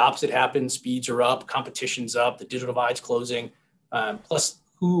 The opposite happened. Speeds are up, competition's up, the digital divide's closing. Plus,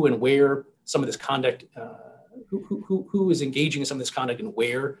 who and where some of this conduct, who is engaging in some of this conduct and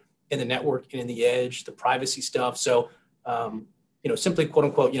where in the network and in the edge, the privacy stuff. So, simply quote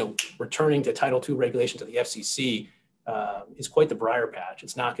unquote, returning to Title II regulations of the FCC is quite the briar patch.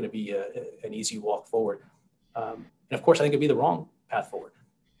 It's not going to be an easy walk forward. And of course, I think it'd be the wrong path forward.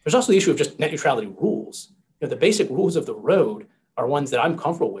 There's also the issue of just net neutrality rules. The basic rules of the road are ones that I'm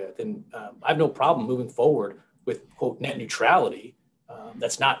comfortable with, and I have no problem moving forward with, quote, net neutrality.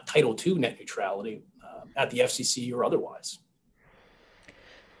 That's not Title II net neutrality at the FCC or otherwise.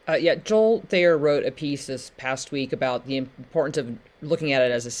 Yeah, Joel Thayer wrote a piece this past week about the importance of looking at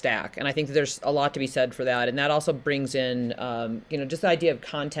it as a stack, and I think that there's a lot to be said for that. And that also brings in, just the idea of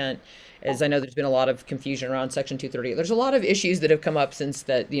content. As I know, there's been a lot of confusion around Section 230. There's a lot of issues that have come up since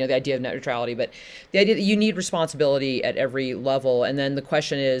that, the idea of net neutrality, but the idea that you need responsibility at every level, and then the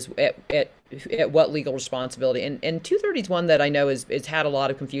question is at what legal responsibility. And 230 is one that I know is had a lot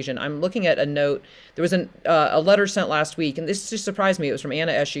of confusion. I'm looking at a note. There was a letter sent last week, and this just surprised me. It was from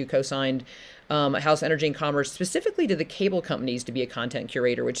Anna Eshoo, co-signed House Energy and Commerce, specifically to the cable companies to be a content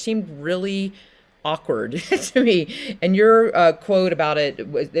curator, which seemed really awkward to me. And your quote about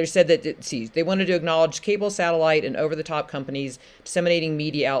it, they said that they wanted to acknowledge cable, satellite, and over-the-top companies disseminating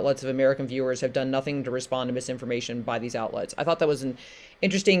media outlets of American viewers have done nothing to respond to misinformation by these outlets. I thought that was an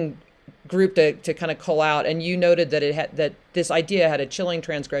interesting group to kind of call out. And you noted that that this idea had a chilling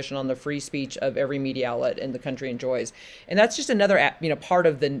transgression on the free speech of every media outlet in the country enjoys. And that's just another part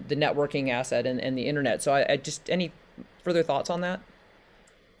of the networking asset and the internet. So I just, any further thoughts on that?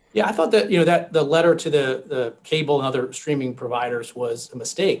 Yeah, I thought that that the letter to the cable and other streaming providers was a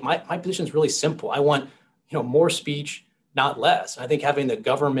mistake. My position is really simple. I want more speech, not less. I think having the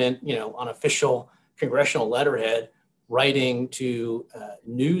government on official congressional letterhead writing to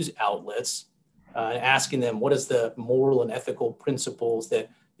news outlets, asking them what is the moral and ethical principles that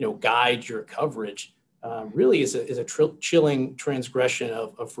guide your coverage, really is a chilling transgression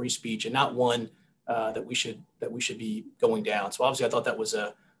of free speech, and not one that we should be going down. So obviously, I thought that was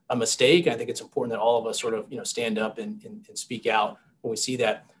a mistake. I think it's important that all of us sort of stand up and speak out when we see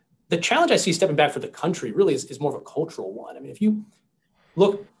that. The challenge I see stepping back for the country really is more of a cultural one. I mean, if you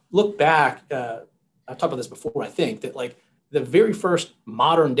look back, I've talked about this before, I think that like the very first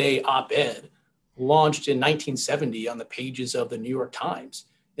modern day op-ed launched in 1970 on the pages of the New York Times.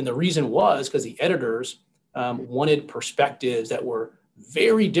 And the reason was because the editors wanted perspectives that were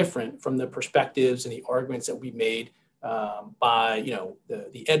very different from the perspectives and the arguments that we made by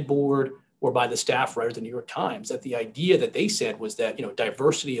the ed board or by the staff writers of the New York Times. That the idea that they said was that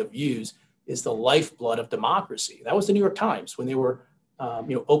diversity of views is the lifeblood of democracy. That was the New York Times when they were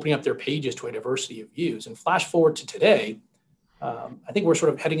opening up their pages to a diversity of views. And flash forward to today, I think we're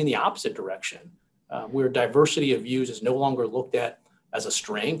sort of heading in the opposite direction, where diversity of views is no longer looked at as a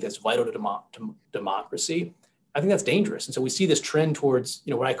strength that's vital to democracy. I think that's dangerous. And so we see this trend towards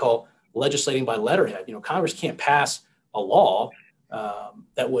what I call legislating by letterhead. Congress can't pass a law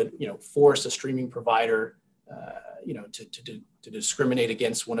that would force a streaming provider to discriminate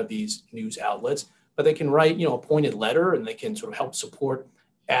against one of these news outlets, but they can write a pointed letter, and they can sort of help support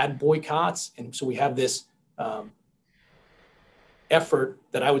ad boycotts. And so we have this effort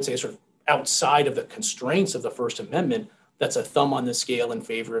that I would say is sort of outside of the constraints of the First Amendment, that's a thumb on the scale in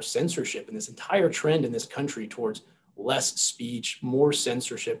favor of censorship. And this entire trend in this country towards less speech, more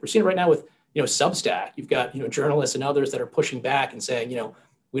censorship. We're seeing it right now with Substack. You've got journalists and others that are pushing back and saying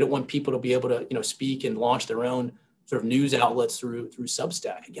we don't want people to be able to speak and launch their own sort of news outlets through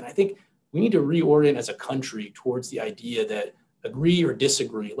Substack. Again, I think we need to reorient as a country towards the idea that agree or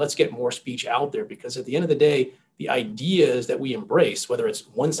disagree, let's get more speech out there, because at the end of the day, the ideas that we embrace, whether it's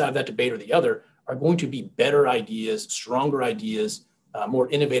one side of that debate or the other, are going to be better ideas, stronger ideas, more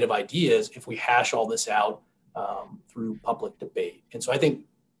innovative ideas if we hash all this out through public debate. And so I think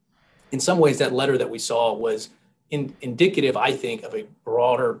in some ways that letter that we saw was indicative, I think, of a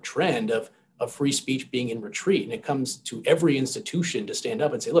broader trend of free speech being in retreat. And it comes to every institution to stand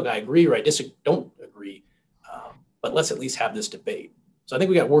up and say, look, I agree or I don't agree, but let's at least have this debate. So I think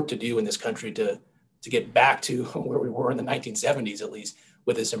we got work to do in this country to get back to where we were in the 1970s, at least,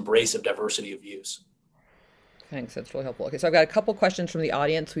 with this embrace of diversity of views. Thanks. That's really helpful. Okay, so I've got a couple questions from the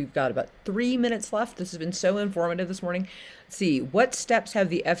audience. We've got about 3 minutes left. This has been so informative this morning. Let's see. What steps have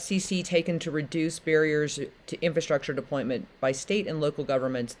the FCC taken to reduce barriers to infrastructure deployment by state and local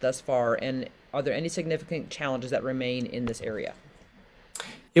governments thus far? And are there any significant challenges that remain in this area?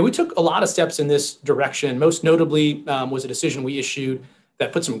 Yeah, we took a lot of steps in this direction. Most notably was a decision we issued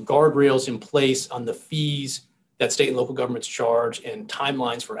that put some guardrails in place on the fees that state and local governments charge and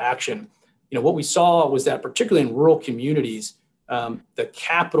timelines for action. What we saw was that particularly in rural communities, the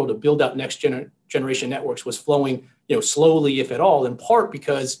capital to build out next generation networks was flowing, slowly, if at all, in part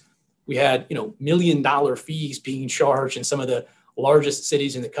because we had, $1 million fees being charged in some of the largest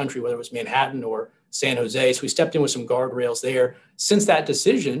cities in the country, whether it was Manhattan or San Jose. So we stepped in with some guardrails there. Since that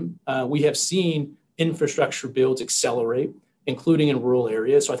decision, we have seen infrastructure builds accelerate, including in rural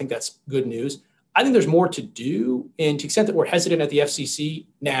areas. So I think that's good news. I think there's more to do. And to the extent that we're hesitant at the FCC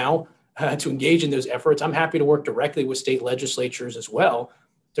now to engage in those efforts, I'm happy to work directly with state legislatures as well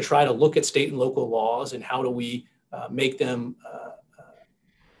to try to look at state and local laws and how do we make them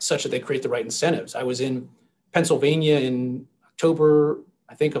such that they create the right incentives. I was in Pennsylvania in October,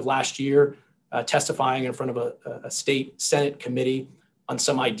 I think, of last year, testifying in front of a state Senate committee on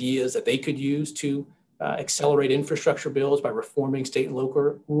some ideas that they could use to accelerate infrastructure bills by reforming state and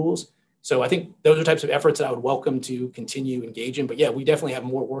local rules. So I think those are types of efforts that I would welcome to continue engaging. But yeah, we definitely have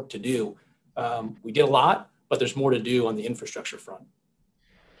more work to do. We did a lot, but there's more to do on the infrastructure front.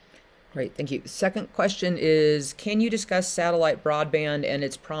 Great, thank you. Second question is, can you discuss satellite broadband and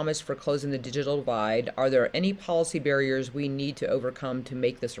its promise for closing the digital divide? Are there any policy barriers we need to overcome to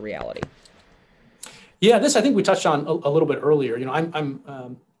make this a reality? Yeah, this I think we touched on a little bit earlier.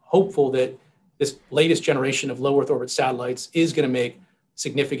 I'm hopeful that this latest generation of low Earth orbit satellites is going to make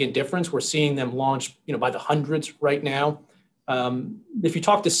significant difference. We're seeing them launch, by the hundreds right now. If you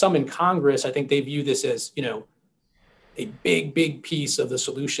talk to some in Congress, I think they view this as, a big piece of the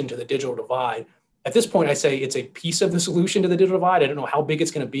solution to the digital divide. At this point, I say it's a piece of the solution to the digital divide. I don't know how big it's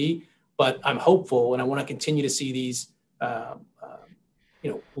going to be, but I'm hopeful, and I want to continue to see these,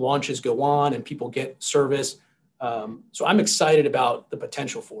 launches go on and people get service. So I'm excited about the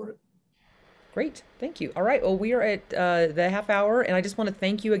potential for it. Great, thank you. All right, well, we are at the half hour, and I just want to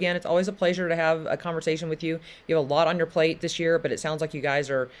thank you again. It's always a pleasure to have a conversation with you. You have a lot on your plate this year, but it sounds like you guys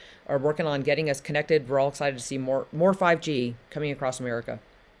are working on getting us connected. We're all excited to see more 5G coming across America.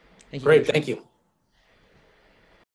 Thank you. Great, thank you.